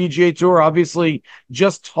part of the PGA Tour. Obviously,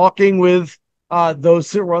 just talking with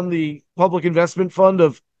those who run the public investment fund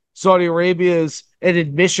of Saudi Arabia is an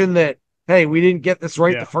admission that, hey, we didn't get this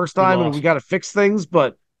right the first time, and we got to fix things.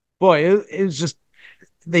 But boy, it was just,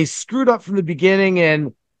 they screwed up from the beginning,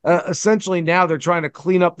 and essentially now they're trying to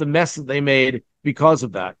clean up the mess that they made because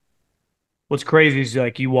of that. What's crazy is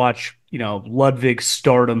like you watch, Ludwig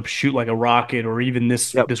Stardom shoot like a rocket, or even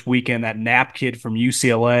this weekend, that Knapp kid from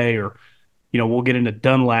UCLA, or, we'll get into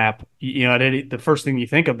Dunlap. The first thing you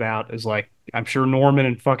think about is like, I'm sure Norman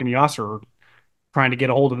and fucking Yasser are trying to get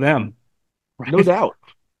a hold of them. Right? No doubt.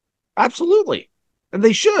 Absolutely. And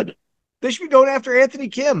they should. They should be going after Anthony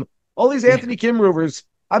Kim. All these Anthony Kim rumors.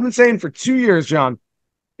 I've been saying for 2 years, John,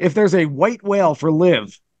 if there's a white whale for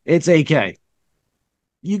LIV, it's AK.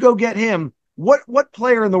 You go get him. What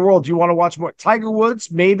player in the world do you want to watch more? Tiger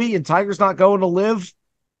Woods, maybe, and Tiger's not going to LIV.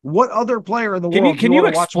 What other player in the world can you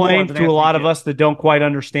explain to a lot of us that don't quite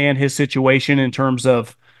understand his situation in terms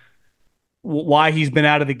of why he's been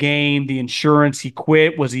out of the game, the insurance, he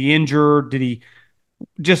quit, was he injured, did he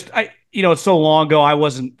just, it's so long ago, I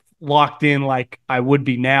wasn't locked in like I would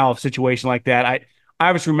be now, a situation like that. I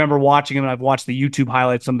obviously remember watching him, and I've watched the YouTube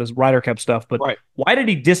highlights, some of his Ryder Cup stuff, but Why did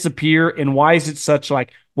he disappear, and why is it such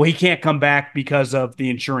like, well, he can't come back because of the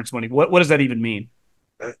insurance money? What does that even mean?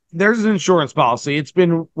 There's an insurance policy. It's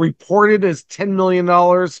been reported as $10 million.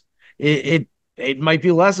 It might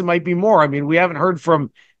be less, it might be more. I mean, we haven't heard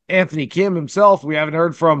from Anthony Kim himself. We haven't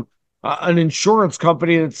heard from an insurance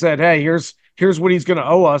company that said, hey, here's what he's going to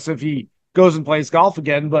owe us if he goes and plays golf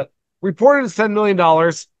again. But reported as $10 million.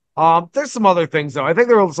 There's some other things, though. I think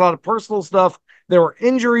there was a lot of personal stuff. There were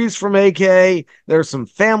injuries from AK. There's some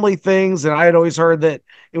family things, and I had always heard that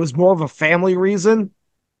it was more of a family reason.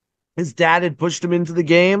 His dad had pushed him into the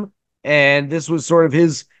game, and this was sort of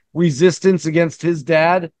his resistance against his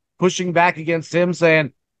dad, pushing back against him,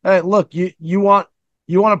 saying, hey, look, you want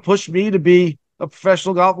to push me to be a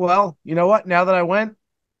professional golfer? Well, you know what? Now that I went,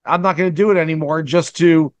 I'm not going to do it anymore just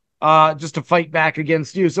to fight back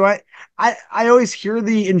against you. So I always hear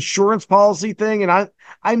the insurance policy thing, and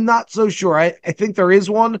I'm not so sure. I think there is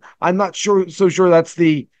one. I'm not so sure that's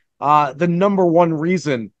the number one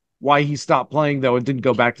reason why he stopped playing, though, and didn't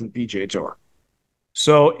go back to the PGA Tour.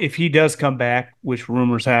 So if he does come back, which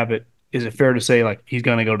rumors have it, is it fair to say like he's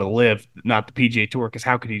going to go to LIV, not the PGA Tour? Because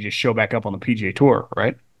how could he just show back up on the PGA Tour,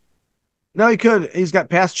 right? No, he could. He's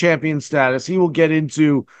got past champion status. He will get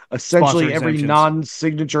into essentially every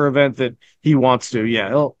non-signature event that he wants to. Yeah,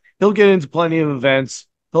 he'll get into plenty of events.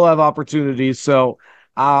 He'll have opportunities. So,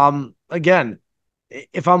 again,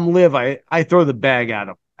 if I'm LIV, I throw the bag at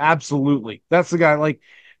him. Absolutely. That's the guy. Like,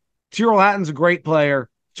 Tyrrell Hatton's a great player.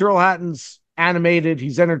 Tyrrell Hatton's animated.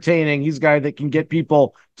 He's entertaining. He's a guy that can get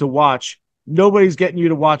people to watch. Nobody's getting you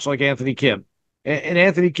to watch like Anthony Kim. And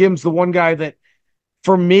Anthony Kim's the one guy that,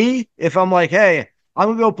 for me, if I'm like, hey, I'm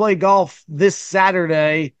going to go play golf this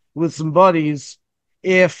Saturday with some buddies,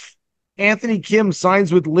 if Anthony Kim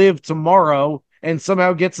signs with LIV tomorrow and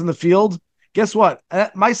somehow gets in the field, guess what?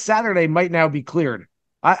 My Saturday might now be cleared.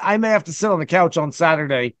 I may have to sit on the couch on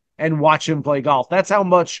Saturday and watch him play golf. That's how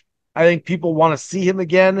much I think people want to see him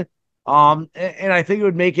again. And I think it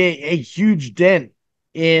would make a huge dent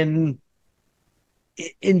in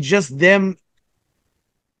just them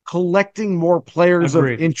collecting more players of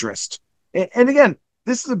interest. And again,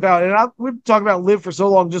 this is about, and we've talked about LIV for so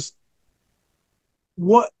long, just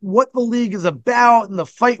what the league is about and the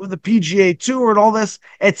fight with the PGA Tour and all this.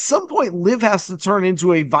 At some point, LIV has to turn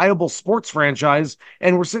into a viable sports franchise.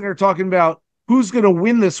 And we're sitting here talking about who's going to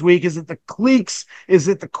win this week. Is it the Cliques? Is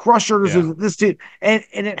it the Crushers? Yeah. Is it this team? And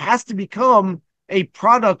it has to become a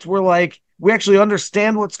product where like we actually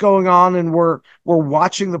understand what's going on and we're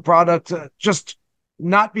watching the product just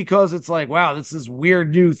not because it's like, wow, this is weird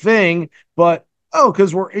new thing, but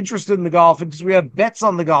because we're interested in the golf and because we have bets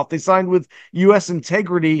on the golf. They signed with US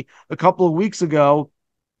Integrity a couple of weeks ago.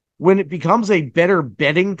 When it becomes a better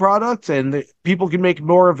betting product and people can make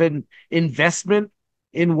more of an investment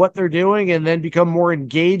in what they're doing and then become more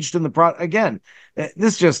engaged in the product. Again,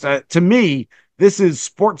 this just, to me, This is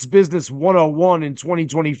sports business 101 in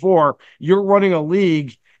 2024. You're running a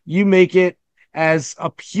league. You make it as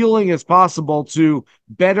appealing as possible to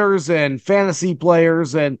bettors and fantasy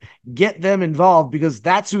players and get them involved, because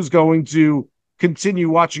that's who's going to continue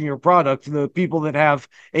watching your product, the people that have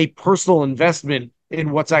a personal investment in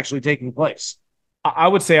what's actually taking place. I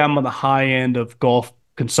would say I'm on the high end of golf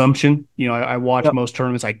consumption. I watch most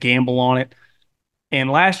tournaments. I gamble on it. And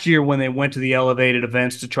last year when they went to the elevated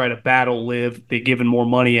events to try to battle LIV, they given more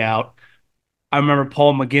money out. I remember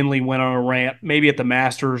Paul McGinley went on a rant, maybe at the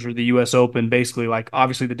Masters or the U.S. Open, basically like,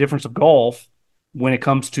 obviously the difference of golf when it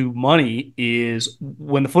comes to money is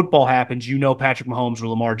when the football happens, Patrick Mahomes or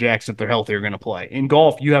Lamar Jackson, if they're healthy, are going to play. In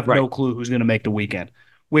golf, you have no clue who's going to make the weekend,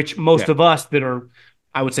 which most of us that are,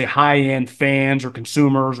 I would say, high-end fans or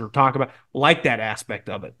consumers or talk about, like that aspect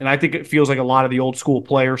of it. And I think it feels like a lot of the old school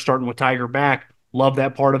players, starting with Tiger back, love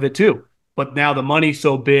that part of it too. But now the money's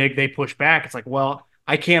so big, they push back. It's like, well,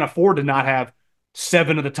 I can't afford to not have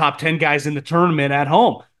 7 of the top 10 guys in the tournament at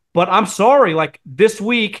home. But I'm sorry, like this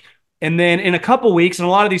week and then in a couple weeks, and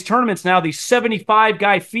a lot of these tournaments now, these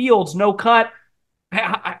 75-guy fields, no cut.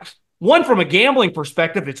 One, from a gambling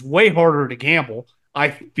perspective, it's way harder to gamble, I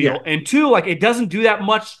feel. Yeah. And two, like it doesn't do that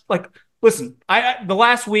much. Like, listen, the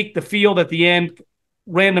last week, the field at the end,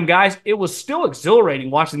 random guys, it was still exhilarating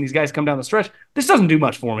watching these guys come down the stretch. This doesn't do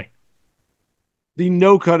much for me. The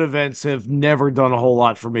no-cut events have never done a whole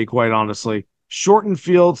lot for me, quite honestly. Shortened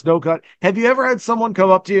fields, no cut. Have you ever had someone come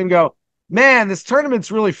up to you and go, man, this tournament's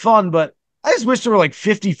really fun, but I just wish there were like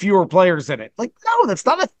 50 fewer players in it? Like, no, that's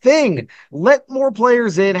not a thing. Let more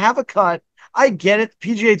players in, have a cut. I get it.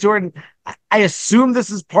 PGA Tour, and I assume this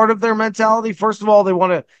is part of their mentality. First of all, they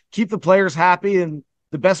want to keep the players happy, and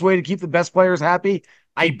the best way to keep the best players happy,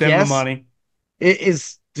 I guess, the money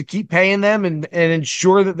is to keep paying them and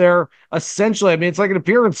ensure that they're essentially, I mean, it's like an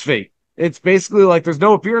appearance fee. It's basically like there's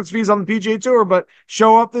no appearance fees on the PGA Tour, but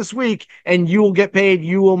show up this week and you will get paid.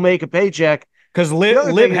 You will make a paycheck. Because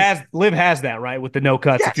LIV has that, right, with the no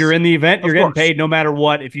cuts. Yes, if you're in the event, you're getting paid no matter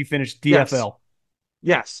what if you finish DFL.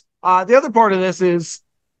 Yes. The other part of this is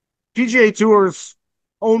PGA Tour's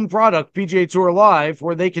own product, PGA Tour Live,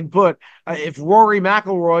 where they can put, if Rory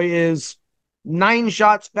McIlroy is 9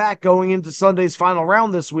 shots back going into Sunday's final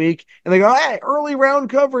round this week, and they go, hey, early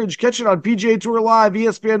round coverage, catch it on PGA Tour Live,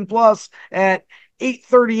 ESPN Plus at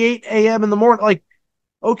 8:38 a.m. in the morning. Like,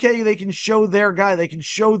 okay, they can show their guy, they can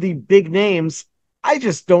show the big names. I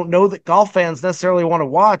just don't know that golf fans necessarily want to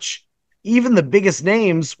watch even the biggest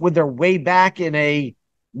names when they're way back in a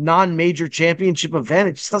non-major championship event.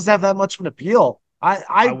 It just doesn't have that much of an appeal.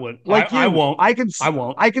 I won't.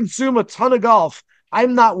 I consume a ton of golf.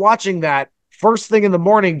 I'm not watching that first thing in the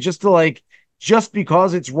morning just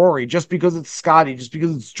because it's Rory, just because it's Scotty, just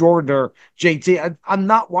because it's Jordan or JT. I'm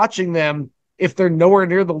not watching them if they're nowhere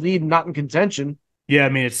near the lead and not in contention. Yeah, I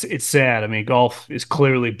mean, it's sad. I mean, golf is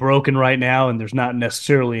clearly broken right now, and there's not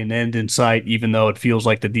necessarily an end in sight, even though it feels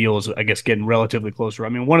like the deal is, I guess, getting relatively closer. I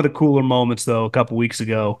mean, one of the cooler moments, though, a couple weeks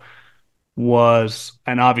ago was,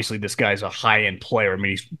 and obviously this guy's a high-end player. I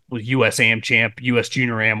mean, he's U.S. Am champ, U.S.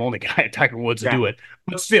 Junior Am, only guy at Tiger Woods to do it.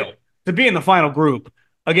 But still, to be in the final group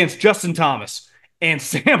against Justin Thomas and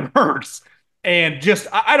Sam Hurst, and just,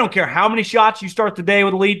 I don't care how many shots you start the day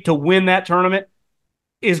with a lead to win that tournament,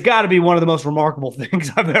 is got to be one of the most remarkable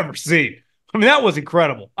things I've ever seen. I mean, that was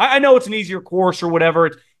incredible. I know it's an easier course or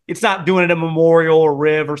whatever. It's not doing it at Memorial or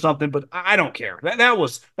Riv or something, but I don't care. That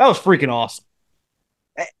was freaking awesome.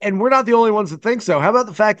 And we're not the only ones that think so. How about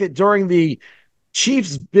the fact that during the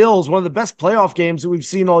Chiefs-Bills, one of the best playoff games that we've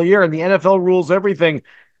seen all year, and the NFL rules everything,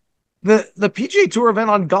 the PGA Tour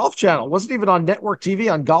event on Golf Channel, wasn't even on network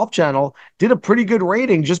TV, on Golf Channel, did a pretty good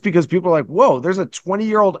rating just because people are like, whoa, there's a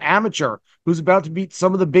 20-year-old amateur who's about to beat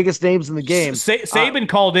some of the biggest names in the game. Saban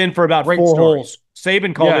called in for about 4 holes.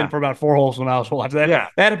 Saban called in for about 4 holes when I was watching that. Yeah.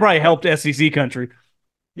 That probably helped SEC country.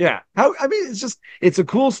 Yeah. It's a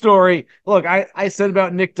cool story. Look, I said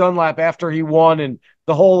about Nick Dunlap after he won, and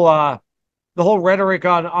the whole rhetoric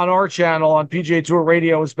on our channel on PGA Tour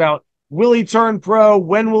Radio was about, will he turn pro?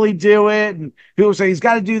 When will he do it? And people say, he's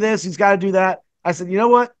got to do this, he's got to do that. I said, you know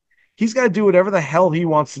what? He's got to do whatever the hell he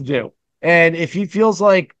wants to do. And if he feels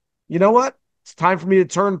like, you know what? It's time for me to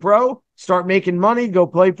turn pro, start making money, go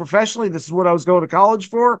play professionally. This is what I was going to college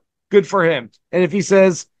for. Good for him. And if he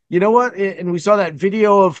says, you know what? And we saw that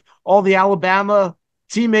video of all the Alabama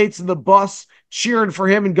teammates in the bus cheering for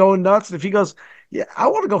him and going nuts. And if he goes, yeah, I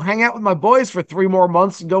want to go hang out with my boys for 3 more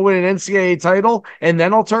months and go win an NCAA title, and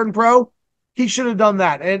then I'll turn pro, he should have done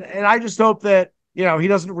that. And I just hope that he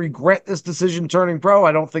doesn't regret this decision turning pro.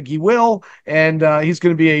 I don't think he will. And he's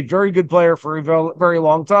going to be a very good player for a very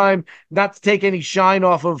long time. Not to take any shine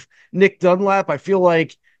off of Nick Dunlap. I feel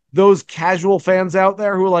like those casual fans out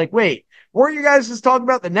there who are like, wait, weren't you guys just talking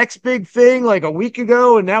about the next big thing like a week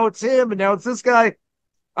ago? And now it's him and now it's this guy.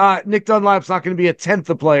 Nick Dunlap's not going to be a 10th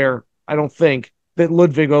the player, I don't think, that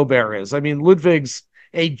Ludwig Aubert is. I mean, Ludwig's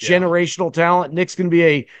a generational talent. Nick's going to be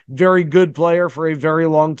a very good player for a very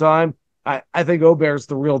long time. I think Aubert's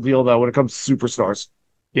the real deal, though, when it comes to superstars.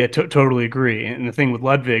 Yeah, totally agree. And the thing with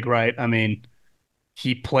Ludwig, right? I mean,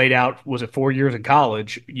 he played out, was it 4 years in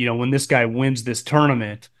college? When this guy wins this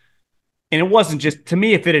tournament, and it wasn't just, to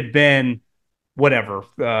me, if it had been whatever,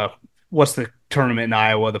 what's the tournament in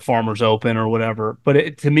Iowa, the Farmers Open or whatever.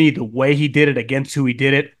 But to me, the way he did it against who he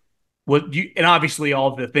did it, and obviously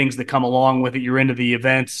all the things that come along with it, you're into the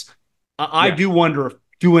events. I do wonder if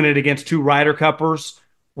doing it against two Ryder Cuppers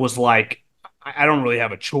was like, I don't really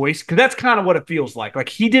have a choice, because that's kind of what it feels like. Like,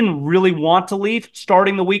 he didn't really want to leave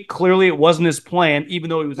starting the week. Clearly, it wasn't his plan, even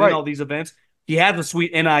though he was in all these events. He had the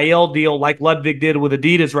sweet NIL deal like Ludwig did with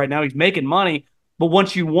Adidas right now. He's making money. But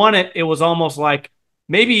once you won it, it was almost like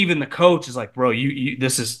maybe even the coach is like, bro, you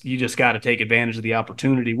just got to take advantage of the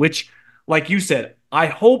opportunity, which, like you said, I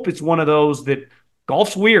hope it's one of those that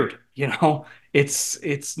golf's weird.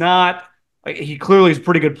 It's not. He clearly is a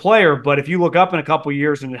pretty good player, but if you look up in a couple of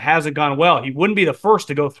years and it hasn't gone well, he wouldn't be the first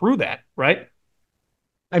to go through that, right?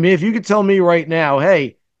 I mean, if you could tell me right now,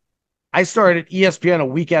 hey, I started at ESPN a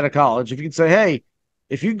week out of college. If you could say, hey,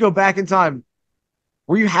 if you could go back in time,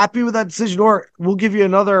 were you happy with that decision? Or we'll give you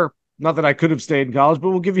another, not that I could have stayed in college, but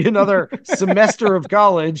we'll give you another semester of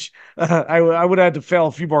college. I would have had to fail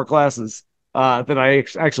a few more classes than I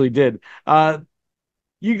actually did.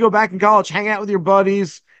 You go back in college, hang out with your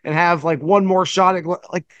buddies, and have like one more shot at,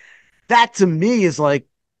 like, that to me is like,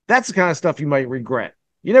 that's the kind of stuff you might regret.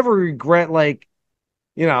 You never regret, like,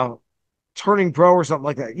 turning pro or something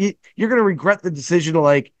like that. You're going to regret the decision to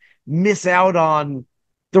like miss out on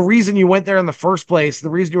the reason you went there in the first place, the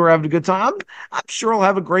reason you were having a good time. I'm sure he'll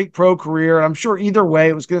have a great pro career. And I'm sure either way,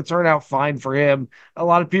 it was going to turn out fine for him. A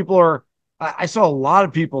lot of people I saw a lot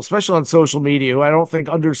of people, especially on social media, who I don't think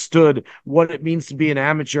understood what it means to be an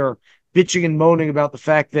amateur, bitching and moaning about the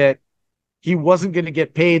fact that he wasn't going to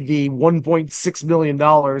get paid the $1.6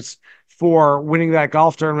 million for winning that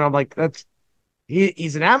golf tournament. I'm like,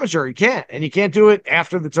 he's an amateur. He can't do it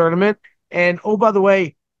after the tournament. And oh, by the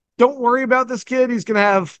way, don't worry about this kid. He's going to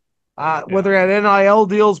have, whether he had NIL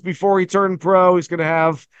deals before he turned pro, he's going to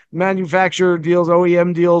have manufacturer deals,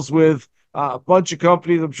 OEM deals with a bunch of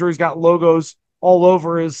companies. I'm sure he's got logos all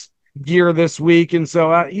over his gear this week. And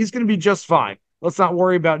so he's going to be just fine. Let's not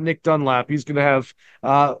worry about Nick Dunlap. He's going to have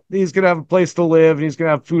a place to live, and he's going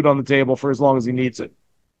to have food on the table for as long as he needs it.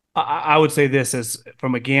 I would say this as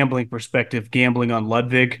from a gambling perspective, gambling on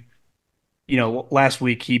Ludwig, last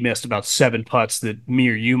week he missed about 7 putts that me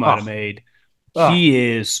or you might have made.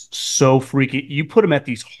 He is so freaky. You put him at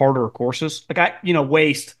these harder courses, like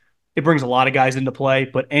Waste, it brings a lot of guys into play,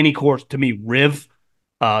 but any course, to me, Riv,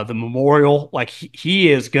 the Memorial, like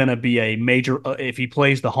he is going to be a major, if he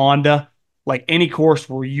plays the Honda, like any course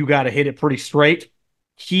where you got to hit it pretty straight,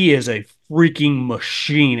 he is a freaking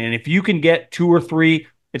machine. And if you can get 2 or 3,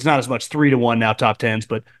 it's not as much 3-1 now, top tens,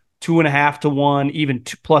 but 2.5-1, even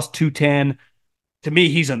plus 210. To me,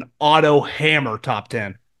 he's an auto hammer top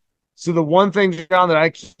 10. So the one thing, John, that I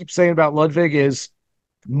keep saying about Ludwig is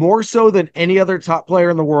more so than any other top player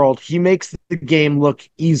in the world, he makes the game look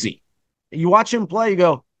easy. You watch him play, you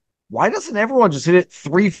go, why doesn't everyone just hit it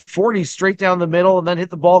 340 straight down the middle and then hit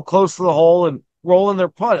the ball close to the hole and roll in their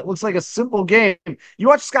putt? It looks like a simple game. You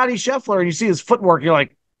watch Scotty Scheffler and you see his footwork, you're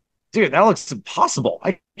like, dude, that looks impossible.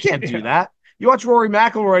 I can't do that. You watch Rory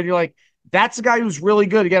McIlroy and you're like, that's a guy who's really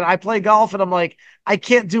good. Again, I play golf and I'm like, I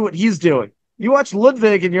can't do what he's doing. You watch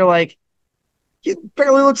Ludwig and you're like, he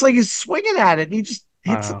barely looks like he's swinging at it. And he just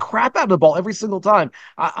hits the crap out of the ball every single time.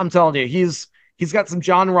 I'm telling you, he's got some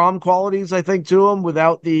John Rahm qualities, I think, to him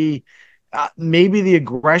without the maybe the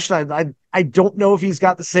aggression. I don't know if he's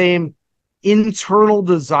got the same internal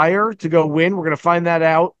desire to go win. We're going to find that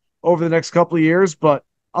out over the next couple of years. But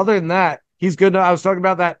other than that, he's good. I was talking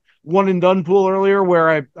about that one and done pool earlier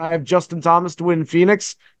where I have Justin Thomas to win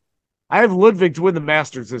Phoenix. I have Ludwig to win the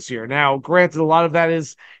Masters this year. Now, granted, a lot of that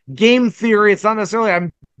is game theory. It's not necessarily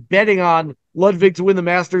I'm betting on Ludwig to win the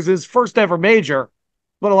Masters, his first ever major,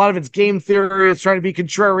 but a lot of it's game theory. It's trying to be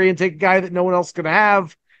contrary and take a guy that no one else is going to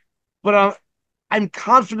have. But I'm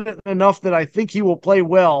confident enough that I think he will play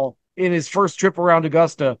well in his first trip around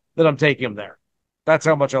Augusta that I'm taking him there. That's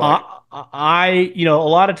how much I like it. A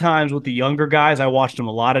lot of times with the younger guys, I watched him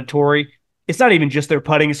a lot at Torrey. it's not even just their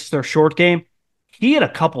putting, it's just their short game. He had a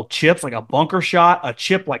couple chips, like a bunker shot, a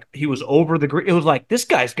chip like he was over the green. It was like, this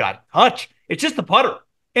guy's got touch. It's just the putter.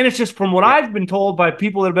 And it's just from what I've been told by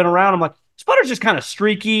people that have been around, I'm like, this putter's just kind of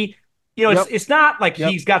streaky. It's not like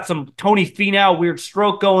he's got some Tony Finau weird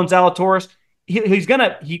stroke going, Zalatoris.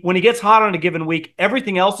 When he gets hot on a given week,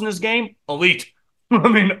 everything else in his game, elite. I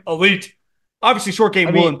mean, elite. Obviously, short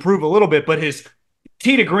game will improve a little bit, but his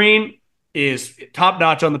tee to green is top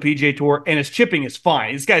notch on the PGA Tour, and his chipping is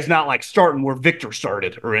fine. This guy's not like starting where Victor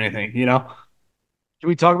started or anything, Can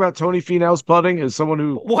we talk about Tony Finau's putting as someone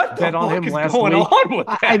who bet on him last week? On with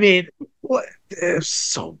that? I mean, what? It's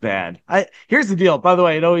so bad. Here's the deal. By the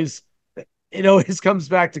way, it always comes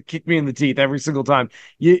back to kick me in the teeth every single time.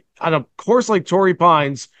 On a course like Torrey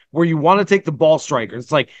Pines, where you want to take the ball striker,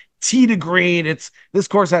 it's like tee to green. This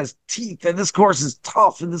course has teeth, and this course is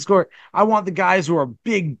tough. And this course, I want the guys who are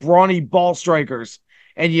big, brawny ball strikers.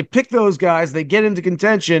 And you pick those guys, they get into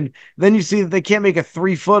contention. Then you see that they can't make a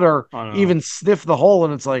 3-footer, even sniff the hole,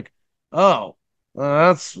 and it's like, ball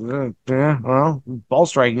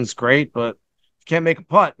striking's great, but if you can't make a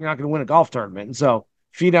putt, you're not going to win a golf tournament. And so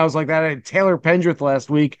Finau's like that. I had Taylor Pendrith last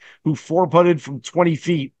week, who 4-putted from 20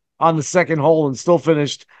 feet on the second hole and still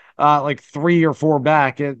finished like 3 or 4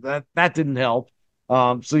 back. That didn't help.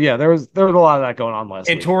 So yeah, there was a lot of that going on last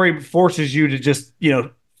week. And Torrey forces you to just,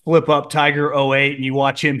 flip up Tiger 08 and you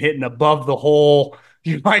watch him hitting above the hole.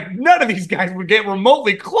 You're like, none of these guys would get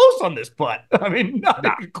remotely close on this putt. I mean, not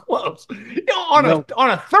even close. On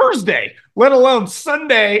a Thursday, let alone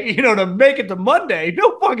Sunday, to make it to Monday,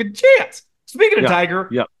 no fucking chance. Speaking of Tiger,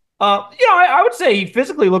 I would say he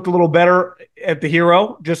physically looked a little better at the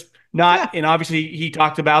Hero, just not, and obviously he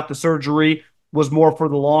talked about the surgery was more for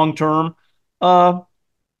the long term.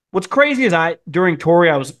 What's crazy is during Torrey,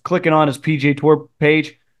 I was clicking on his PGA Tour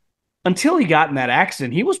page. Until he got in that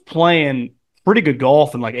accident, he was playing pretty good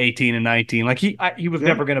golf in like 18 and 19. Like he was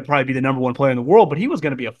never going to probably be the number one player in the world, but he was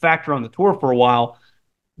going to be a factor on the tour for a while.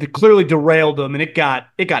 That clearly derailed him, and it got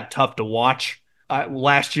tough to watch.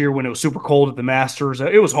 Last year when it was super cold at the Masters,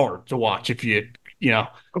 it was hard to watch.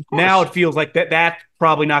 Now it feels like that's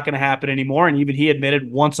probably not going to happen anymore. And even he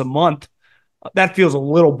admitted once a month. That feels a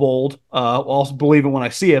little bold. I'll also believe it when I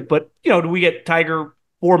see it. But, do we get Tiger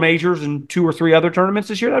 4 majors and 2 or 3 other tournaments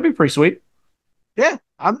this year? That'd be pretty sweet. Yeah,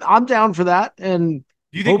 I'm down for that. And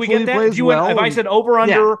do you think we get that? If I said over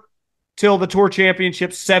under till the Tour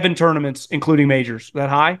Championship, 7 tournaments, including majors, that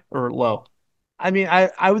high or low? I mean,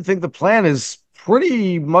 I would think the plan is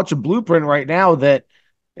pretty much a blueprint right now that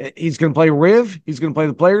he's going to play RIV, he's going to play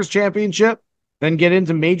the Players Championship, then get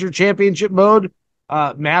into major championship mode,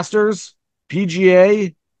 Masters,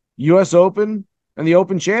 PGA, US Open, and the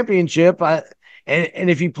Open Championship. And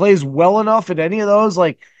if he plays well enough at any of those,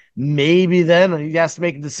 like maybe then he has to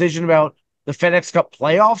make a decision about the FedEx Cup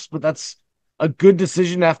playoffs, but that's a good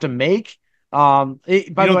decision to have to make. You don't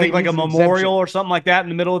think like a Memorial or something like that in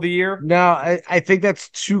the middle of the year? No, I think that's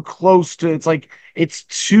too close to. It's like it's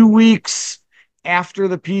 2 weeks after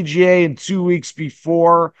the PGA and 2 weeks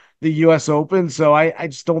before the U.S. Open, so I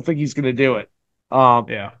just don't think he's going to do it.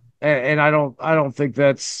 And I don't think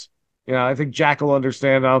that's. I think Jack will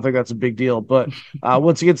understand. I don't think that's a big deal. But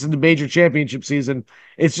once he gets into major championship season,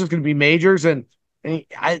 it's just going to be majors, and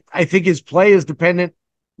I think his play is dependent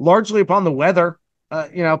largely upon the weather.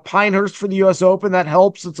 Pinehurst for the U.S. Open, that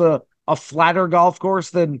helps. It's a flatter golf course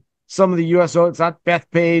than some of the U.S. Open. It's not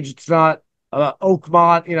Bethpage. It's not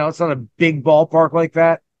Oakmont. It's not a big ballpark like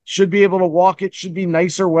that. Should be able to walk it. Should be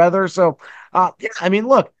nicer weather. So,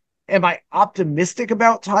 look, am I optimistic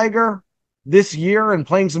about Tiger this year and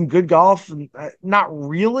playing some good golf? Not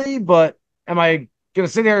really, but am I going to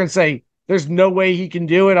sit here and say there's no way he can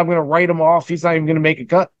do it? I'm going to write him off. He's not even going to make a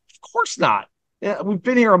cut. Of course not. Yeah, we've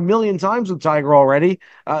been here a million times with Tiger already.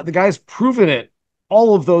 The guy's proven it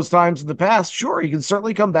all of those times in the past. Sure, he can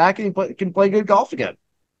certainly come back and he can play good golf again.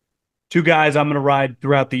 2 guys I'm going to ride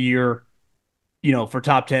throughout the year, for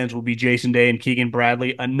top 10s will be Jason Day and Keegan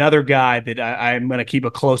Bradley. Another guy that I'm going to keep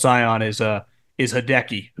a close eye on is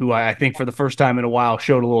Hideki, who I think for the first time in a while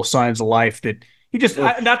showed a little signs of life that he just,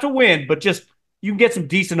 not to win, but just you can get some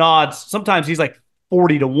decent odds. Sometimes he's like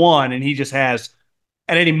 40-1 and he just has,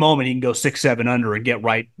 at any moment, he can go 6-7 under and get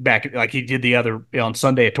right back like he did on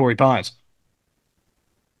Sunday at Torrey Pines.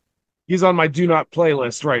 He's on my do not play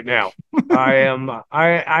list right now. I am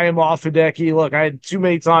off Hideki. Look, I had too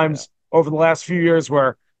many times over the last few years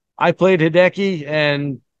where I played Hideki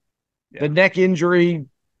and the neck injury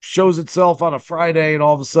shows itself on a Friday and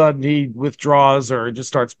all of a sudden he withdraws or just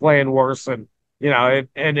starts playing worse and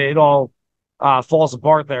it all falls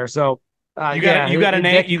apart there. So You got you got a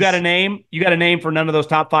name. You got a name. You got a name for none of those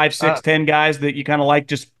top 5, 6, 10 guys that you kind of like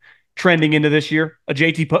just trending into this year. A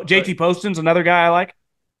JT Poston's another guy I like.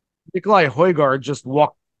 Nikolai Højgaard just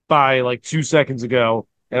walked by like 2 seconds ago,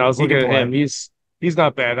 and I was looking at him. He's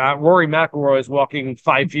not bad. Rory McIlroy is walking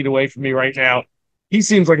 5 feet away from me right now. He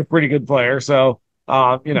seems like a pretty good player. So,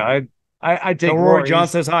 I take Rory. John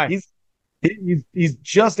says hi. He's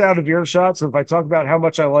just out of earshot. So if I talk about how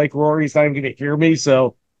much I like Rory, he's not even going to hear me.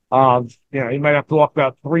 So, he might have to walk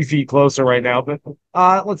about 3 feet closer right now. But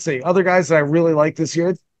let's see. Other guys that I really like this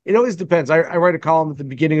year. It always depends. I write a column at the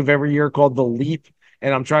beginning of every year called The Leap,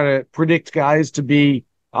 and I'm trying to predict guys to be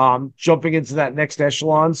jumping into that next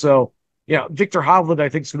echelon. So, Victor Hovland, I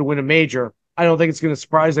think, is going to win a major. I don't think it's going to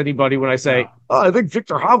surprise anybody when I say, I think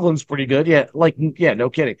Victor Hovland's pretty good. No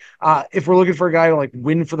kidding. If we're looking for a guy to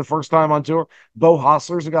win for the first time on tour, Bo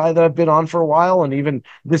Hostler's a guy that I've been on for a while, and even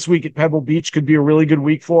this week at Pebble Beach could be a really good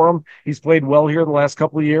week for him. He's played well here the last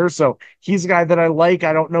couple of years, so he's a guy that I like.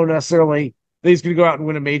 I don't know necessarily that he's going to go out and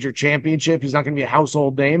win a major championship. He's not going to be a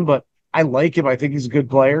household name, but I like him. I think he's a good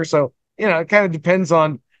player. So, it kind of depends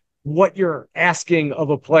on what you're asking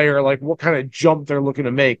of a player, like what kind of jump they're looking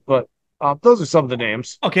to make. But those are some of the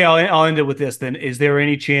names. Okay, I'll end it with this then. Is there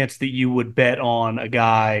any chance that you would bet on a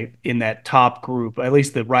guy in that top group, at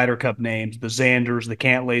least the Ryder Cup names, the Xanders, the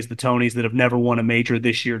Cantlays, the Tonys that have never won a major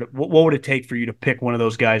this year? What would it take for you to pick one of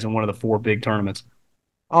those guys in one of the 4 big tournaments?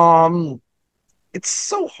 It's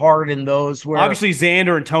so hard in those where obviously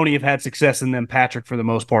Xander and Tony have had success in them. Patrick, for the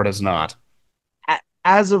most part, has not.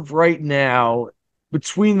 As of right now,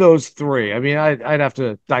 between those 3, I mean, I'd have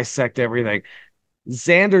to dissect everything.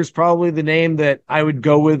 Xander's probably the name that I would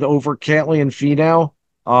go with over Cantlay and Finau.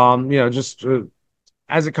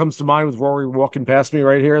 As it comes to mind with Rory walking past me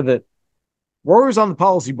right here, that Rory was on the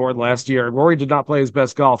policy board last year, and Rory did not play his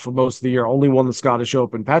best golf for most of the year, only won the Scottish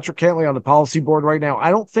Open. Patrick Cantlay on the policy board right now.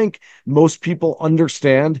 I don't think most people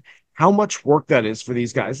understand how much work that is for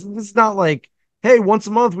these guys. It's not like, hey, once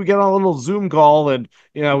a month we get on a little Zoom call and,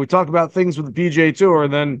 we talk about things with the PGA Tour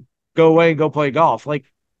and then go away and go play golf.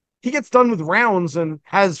 He gets done with rounds and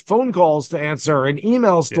has phone calls to answer and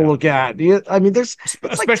emails to look at. I mean,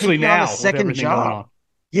 especially now, a second job.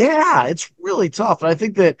 Yeah, it's really tough. And I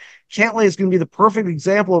think that Cantlay is going to be the perfect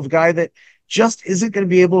example of a guy that just isn't going to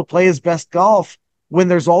be able to play his best golf when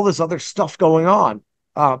there's all this other stuff going on.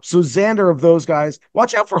 So Xander of those guys,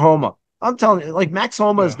 watch out for Homa. I'm telling you, Max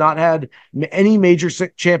Homa has not had any major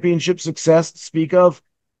championship success to speak of.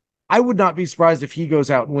 I would not be surprised if he goes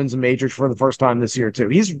out and wins a major for the first time this year, too.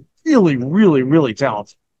 He's really, really, really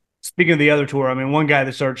talented. Speaking of the other tour, I mean, one guy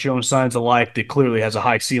that started showing signs of life that clearly has a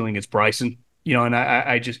high ceiling is Bryson. And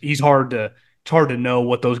I just it's hard to know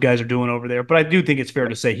what those guys are doing over there. But I do think it's fair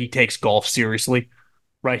to say he takes golf seriously,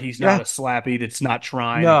 right? He's not a slappy that's not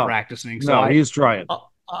trying and practicing. So he's trying.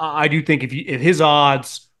 I do think if his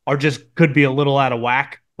odds are could be a little out of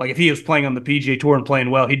whack, like if he was playing on the PGA Tour and playing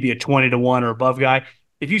well, he'd be a 20-1 or above guy.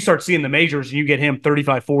 If you start seeing the majors and you get him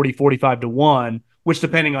 35-40, 45-1, which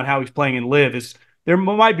depending on how he's playing in LIV, there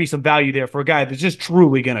might be some value there for a guy that's just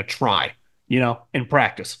truly going to try, in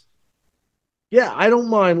practice. Yeah, I don't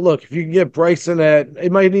mind. Look, if you can get Bryson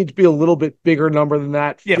it might need to be a little bit bigger number than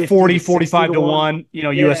that. Yeah, 40, 45-1,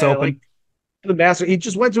 US Open. The Master. He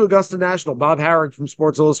just went to Augusta National. Bob Harrick from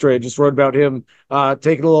Sports Illustrated just wrote about him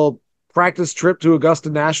taking a little practice trip to Augusta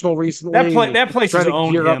National recently. That place is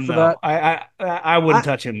owned him, though. I wouldn't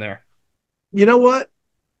touch him there. You know what?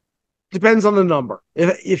 Depends on the number.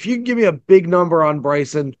 If you can give me a big number on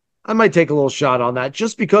Bryson, I might take a little shot on that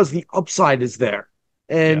just because the upside is there.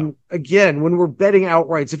 And again, when we're betting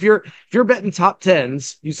outrights, if you're betting top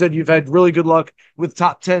tens, you said you've had really good luck with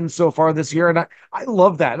top 10 so far this year. And I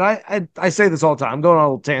love that. And I say this all the time. I'm going on a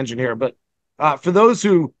little tangent here, but for those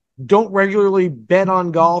who don't regularly bet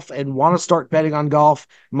on golf and want to start betting on golf,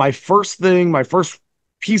 my first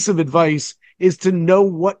piece of advice is to know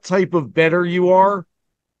what type of bettor you are,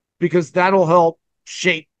 because that'll help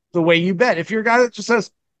shape the way you bet. If you're a guy that just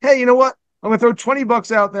says, hey, you know what? I'm going to throw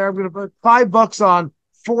 $20 out there. I'm going to put $5 on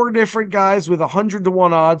 4 different guys with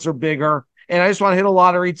 100-1 odds or bigger, and I just want to hit a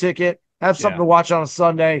lottery ticket, have something to watch on a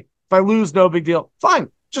Sunday. If I lose, no big deal.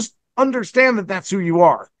 Fine. Just understand that that's who you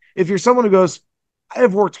are. If you're someone who goes, I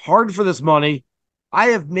have worked hard for this money. I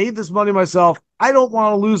have made this money myself. I don't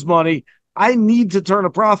want to lose money. I need to turn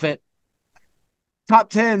a profit.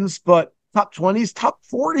 Top 10s, but top 20s, top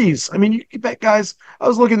 40s. I mean, you can bet guys. I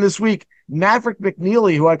was looking this week. Maverick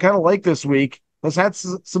McNeely, who I kind of like this week, has had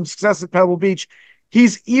some success at Pebble Beach.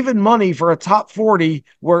 He's even money for a top 40,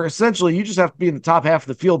 where essentially you just have to be in the top half of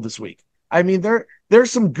the field this week. I mean,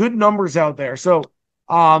 there's some good numbers out there. So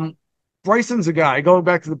Bryson's a guy, going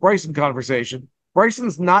back to the Bryson conversation,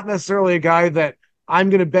 Bryson's not necessarily a guy that I'm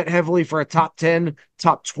going to bet heavily for a top 10,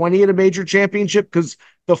 top 20 at a major championship because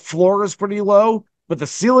the floor is pretty low, but the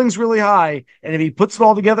ceiling's really high. And if he puts it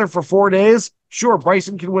all together for 4 days, sure,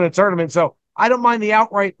 Bryson can win a tournament. So I don't mind the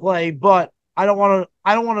outright play, but I don't want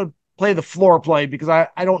to play the floor play because I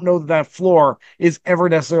don't know that floor is ever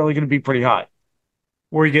necessarily going to be pretty high.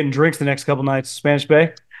 Where are you getting drinks the next couple nights? Spanish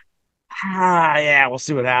Bay? Yeah, we'll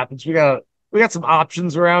see what happens. We got some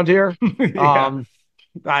options around here. Yeah.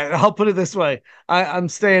 I'll put it this way. I'm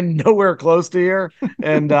staying nowhere close to here,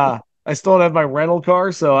 and I still don't have my rental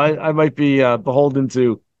car, so I might be beholden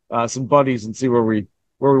to some buddies and see where we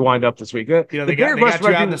wind up this week. They got you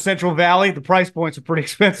out in the Central Valley. The price points are pretty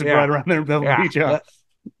expensive right around there in Pebble Beach. A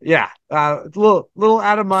little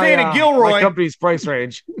out of my company's price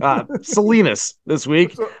range. Salinas this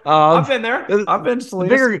week. I've been there. I've been to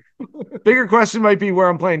Salinas. Bigger question might be where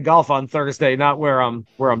I'm playing golf on Thursday, not where I'm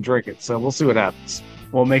drinking. So we'll see what happens.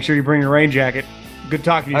 Well, make sure you bring your rain jacket. Good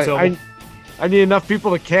talking to you, Sobel. I need enough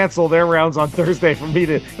people to cancel their rounds on Thursday for me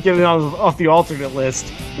to get it off the alternate list.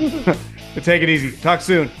 Take it easy. Talk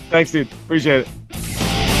soon. Thanks, dude. Appreciate it.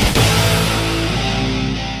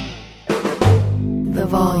 The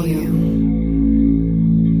Volume.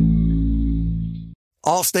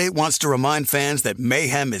 Allstate wants to remind fans that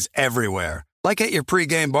mayhem is everywhere, like at your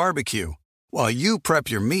pregame barbecue. While you prep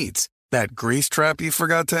your meats, that grease trap you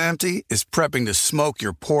forgot to empty is prepping to smoke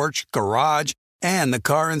your porch, garage, and the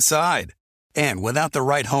car inside. And without the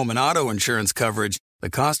right home and auto insurance coverage, the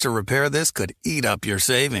cost to repair this could eat up your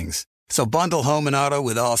savings. So bundle home and auto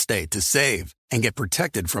with Allstate to save and get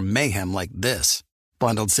protected from mayhem like this.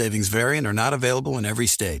 Bundled savings vary and are not available in every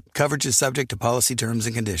state. Coverage is subject to policy terms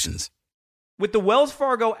and conditions. With the Wells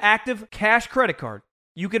Fargo Active Cash Credit Card,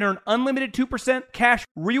 you can earn unlimited 2% cash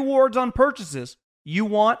rewards on purchases you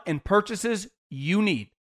want and purchases you need.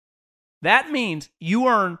 That means you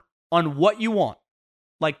earn on what you want,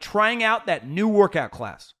 like trying out that new workout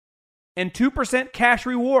class, and 2% cash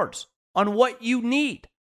rewards on what you need,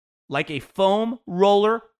 like a foam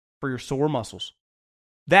roller for your sore muscles.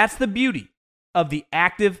 That's the beauty of the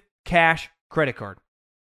Active Cash Credit Card.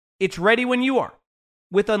 It's ready when you are,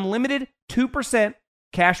 with unlimited 2%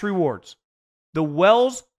 cash rewards. The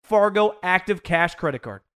Wells Fargo Active Cash Credit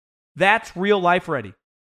Card. That's real life ready.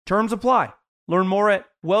 Terms apply. Learn more at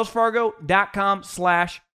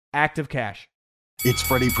wellsfargo.com/activecash. It's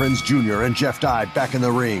Freddie Prinze Jr. and Jeff Dye back in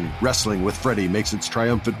the ring. Wrestling with Freddie makes its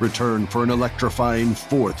triumphant return for an electrifying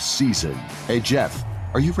 4th season. Hey, Jeff,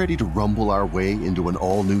 are you ready to rumble our way into an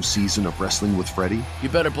all-new season of Wrestling with Freddie? You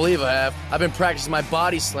better believe I have. I've been practicing my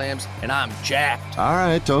body slams, and I'm jacked. All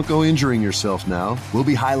right, don't go injuring yourself now. We'll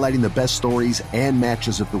be highlighting the best stories and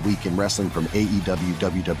matches of the week in wrestling from AEW,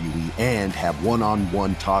 WWE, and have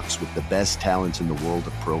one-on-one talks with the best talents in the world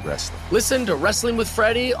of pro wrestling. Listen to Wrestling with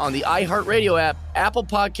Freddie on the iHeartRadio app, Apple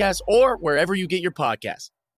Podcasts, or wherever you get your podcasts.